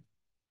website.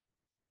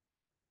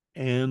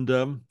 And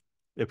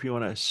if you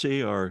want to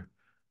see our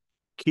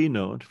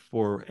keynote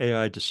for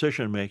AI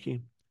decision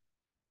making,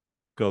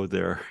 go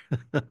there.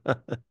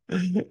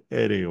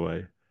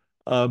 Anyway,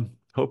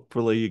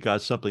 hopefully you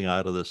got something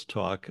out of this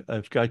talk. If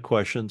you've got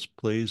questions,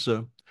 please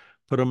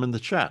put them in the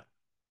chat.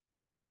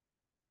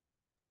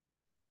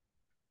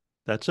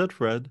 That's it,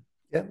 Fred.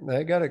 Yeah,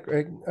 I got it,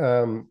 Greg.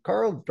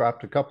 Carl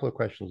dropped a couple of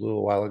questions a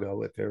little while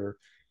ago, if they were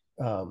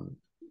um,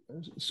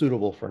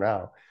 suitable for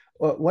now.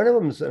 One of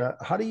them is,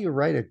 how do you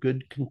write a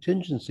good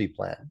contingency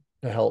plan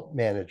to help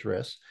manage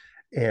risk?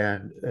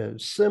 And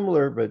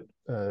similar but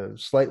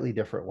slightly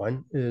different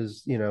one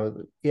is,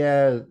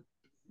 yeah,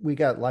 we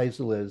got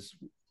Liza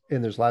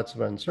and there's lots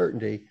of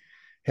uncertainty.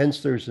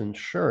 Hence, there's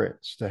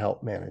insurance to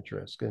help manage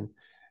risk,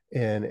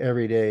 and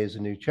every day is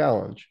a new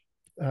challenge.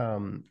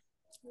 Um,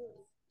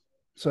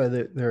 so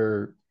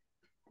they're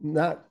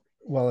not,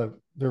 well,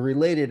 they're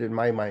related in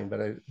my mind,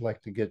 but I'd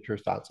like to get your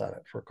thoughts on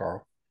it for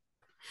Carl.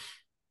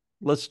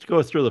 Let's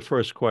go through the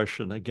first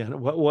question again.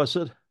 What was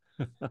it?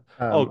 Oh,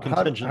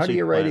 How do contingency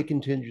you write a plan.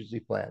 contingency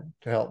plan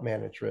to help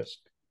manage risk?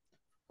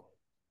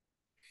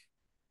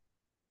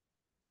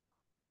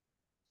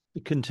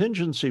 The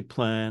contingency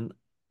plan,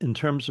 in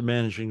terms of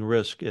managing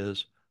risk,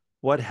 is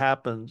what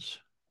happens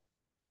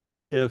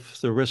if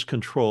the risk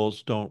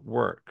controls don't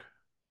work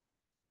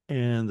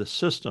and the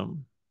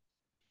system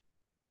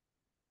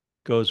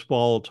goes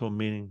volatile,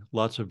 meaning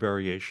lots of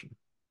variation.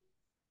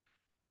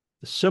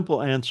 The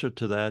simple answer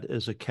to that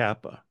is a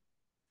kappa.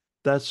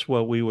 That's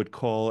what we would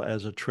call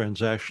as a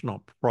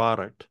transactional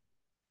product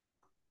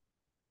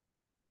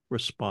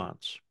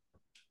response.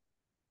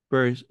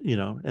 Very,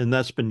 and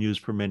that's been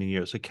used for many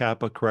years. A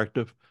kappa,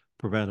 corrective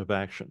preventive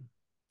action.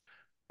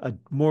 A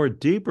more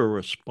deeper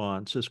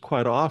response is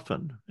quite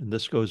often, and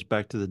this goes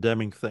back to the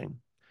Deming thing,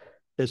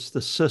 it's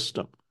the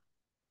system.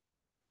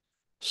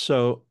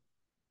 So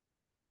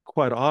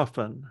quite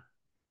often,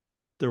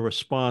 the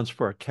response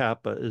for a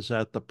kappa is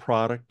at the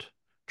product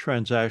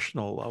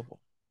transactional level.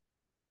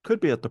 Could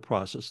be at the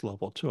process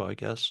level too, I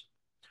guess.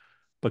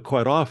 But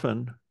quite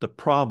often, the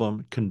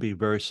problem can be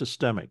very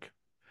systemic,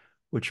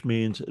 which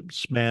means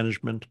it's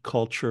management,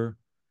 culture,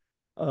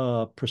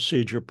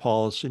 procedure,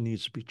 policy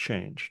needs to be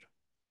changed.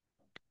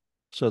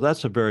 So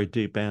that's a very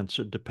deep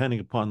answer, depending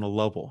upon the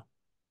level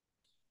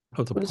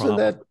of the But isn't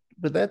problem.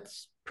 but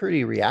that's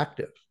pretty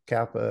reactive.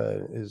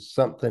 Kappa is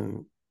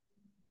something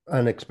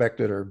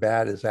unexpected or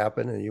bad has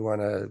happened and you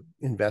want to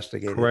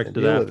investigate it and Corrected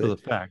deal with after it. the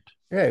fact.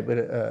 Right, but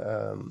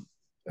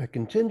a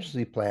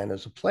contingency plan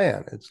is a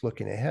plan. It's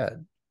looking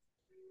ahead.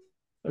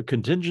 A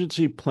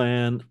contingency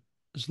plan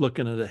is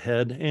looking at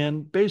ahead,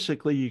 and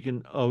basically you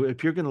can,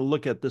 if you're going to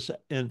look at this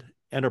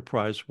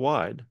enterprise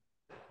wide,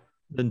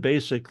 then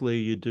basically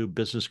you do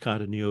business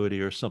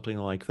continuity or something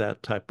like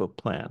that type of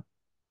plan.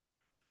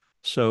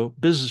 So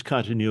business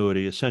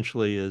continuity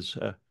essentially is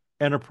an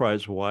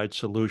enterprise-wide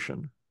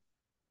solution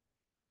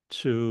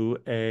to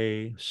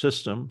a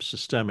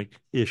systemic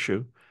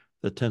issue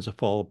that tends to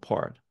fall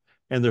apart.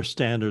 And there's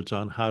standards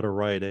on how to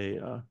write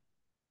a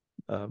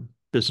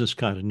business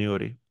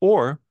continuity,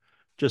 or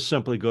just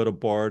simply go to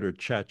Bard or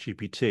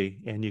ChatGPT,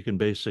 and you can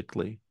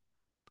basically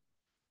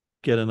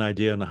get an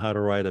idea on how to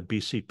write a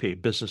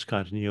BCP, business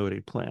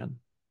continuity plan.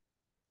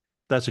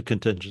 That's a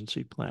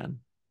contingency plan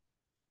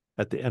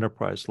at the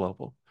enterprise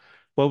level.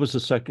 What was the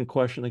second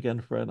question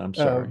again, Fred? I'm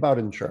sorry. About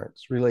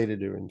insurance, related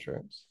to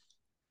insurance,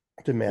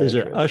 to Is manage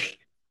it risk.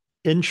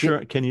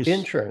 insurance? Can you?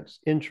 Insurance.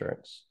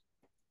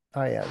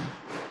 I am.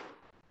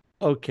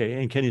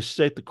 Okay, and can you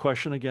state the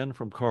question again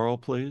from Carl,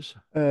 please?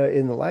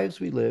 In the lives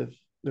we live,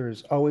 there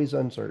is always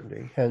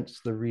uncertainty, hence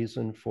the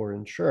reason for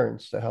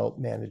insurance to help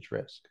manage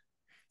risk.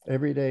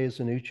 Every day is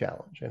a new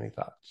challenge. Any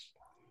thoughts?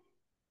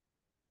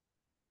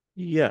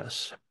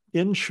 Yes,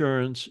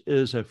 insurance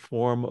is a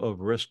form of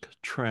risk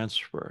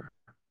transfer.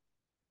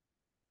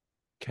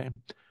 Okay,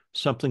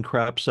 something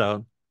craps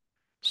out,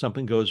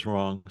 something goes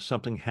wrong,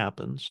 something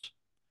happens,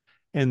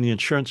 and the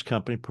insurance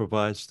company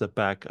provides the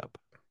backup.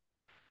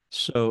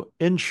 So,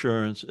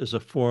 insurance is a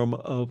form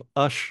of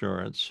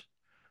assurance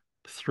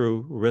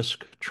through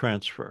risk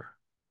transfer.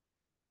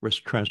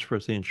 Risk transfer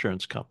to the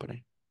insurance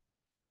company.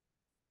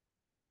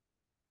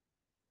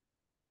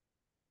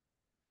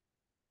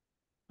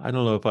 I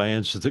don't know if I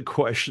answered the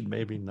question,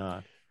 maybe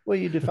not. Well,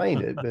 you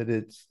defined it, but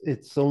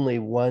it's only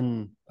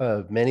one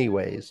of many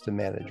ways to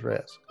manage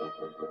risk.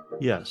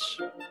 Yes,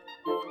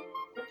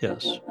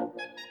 yes.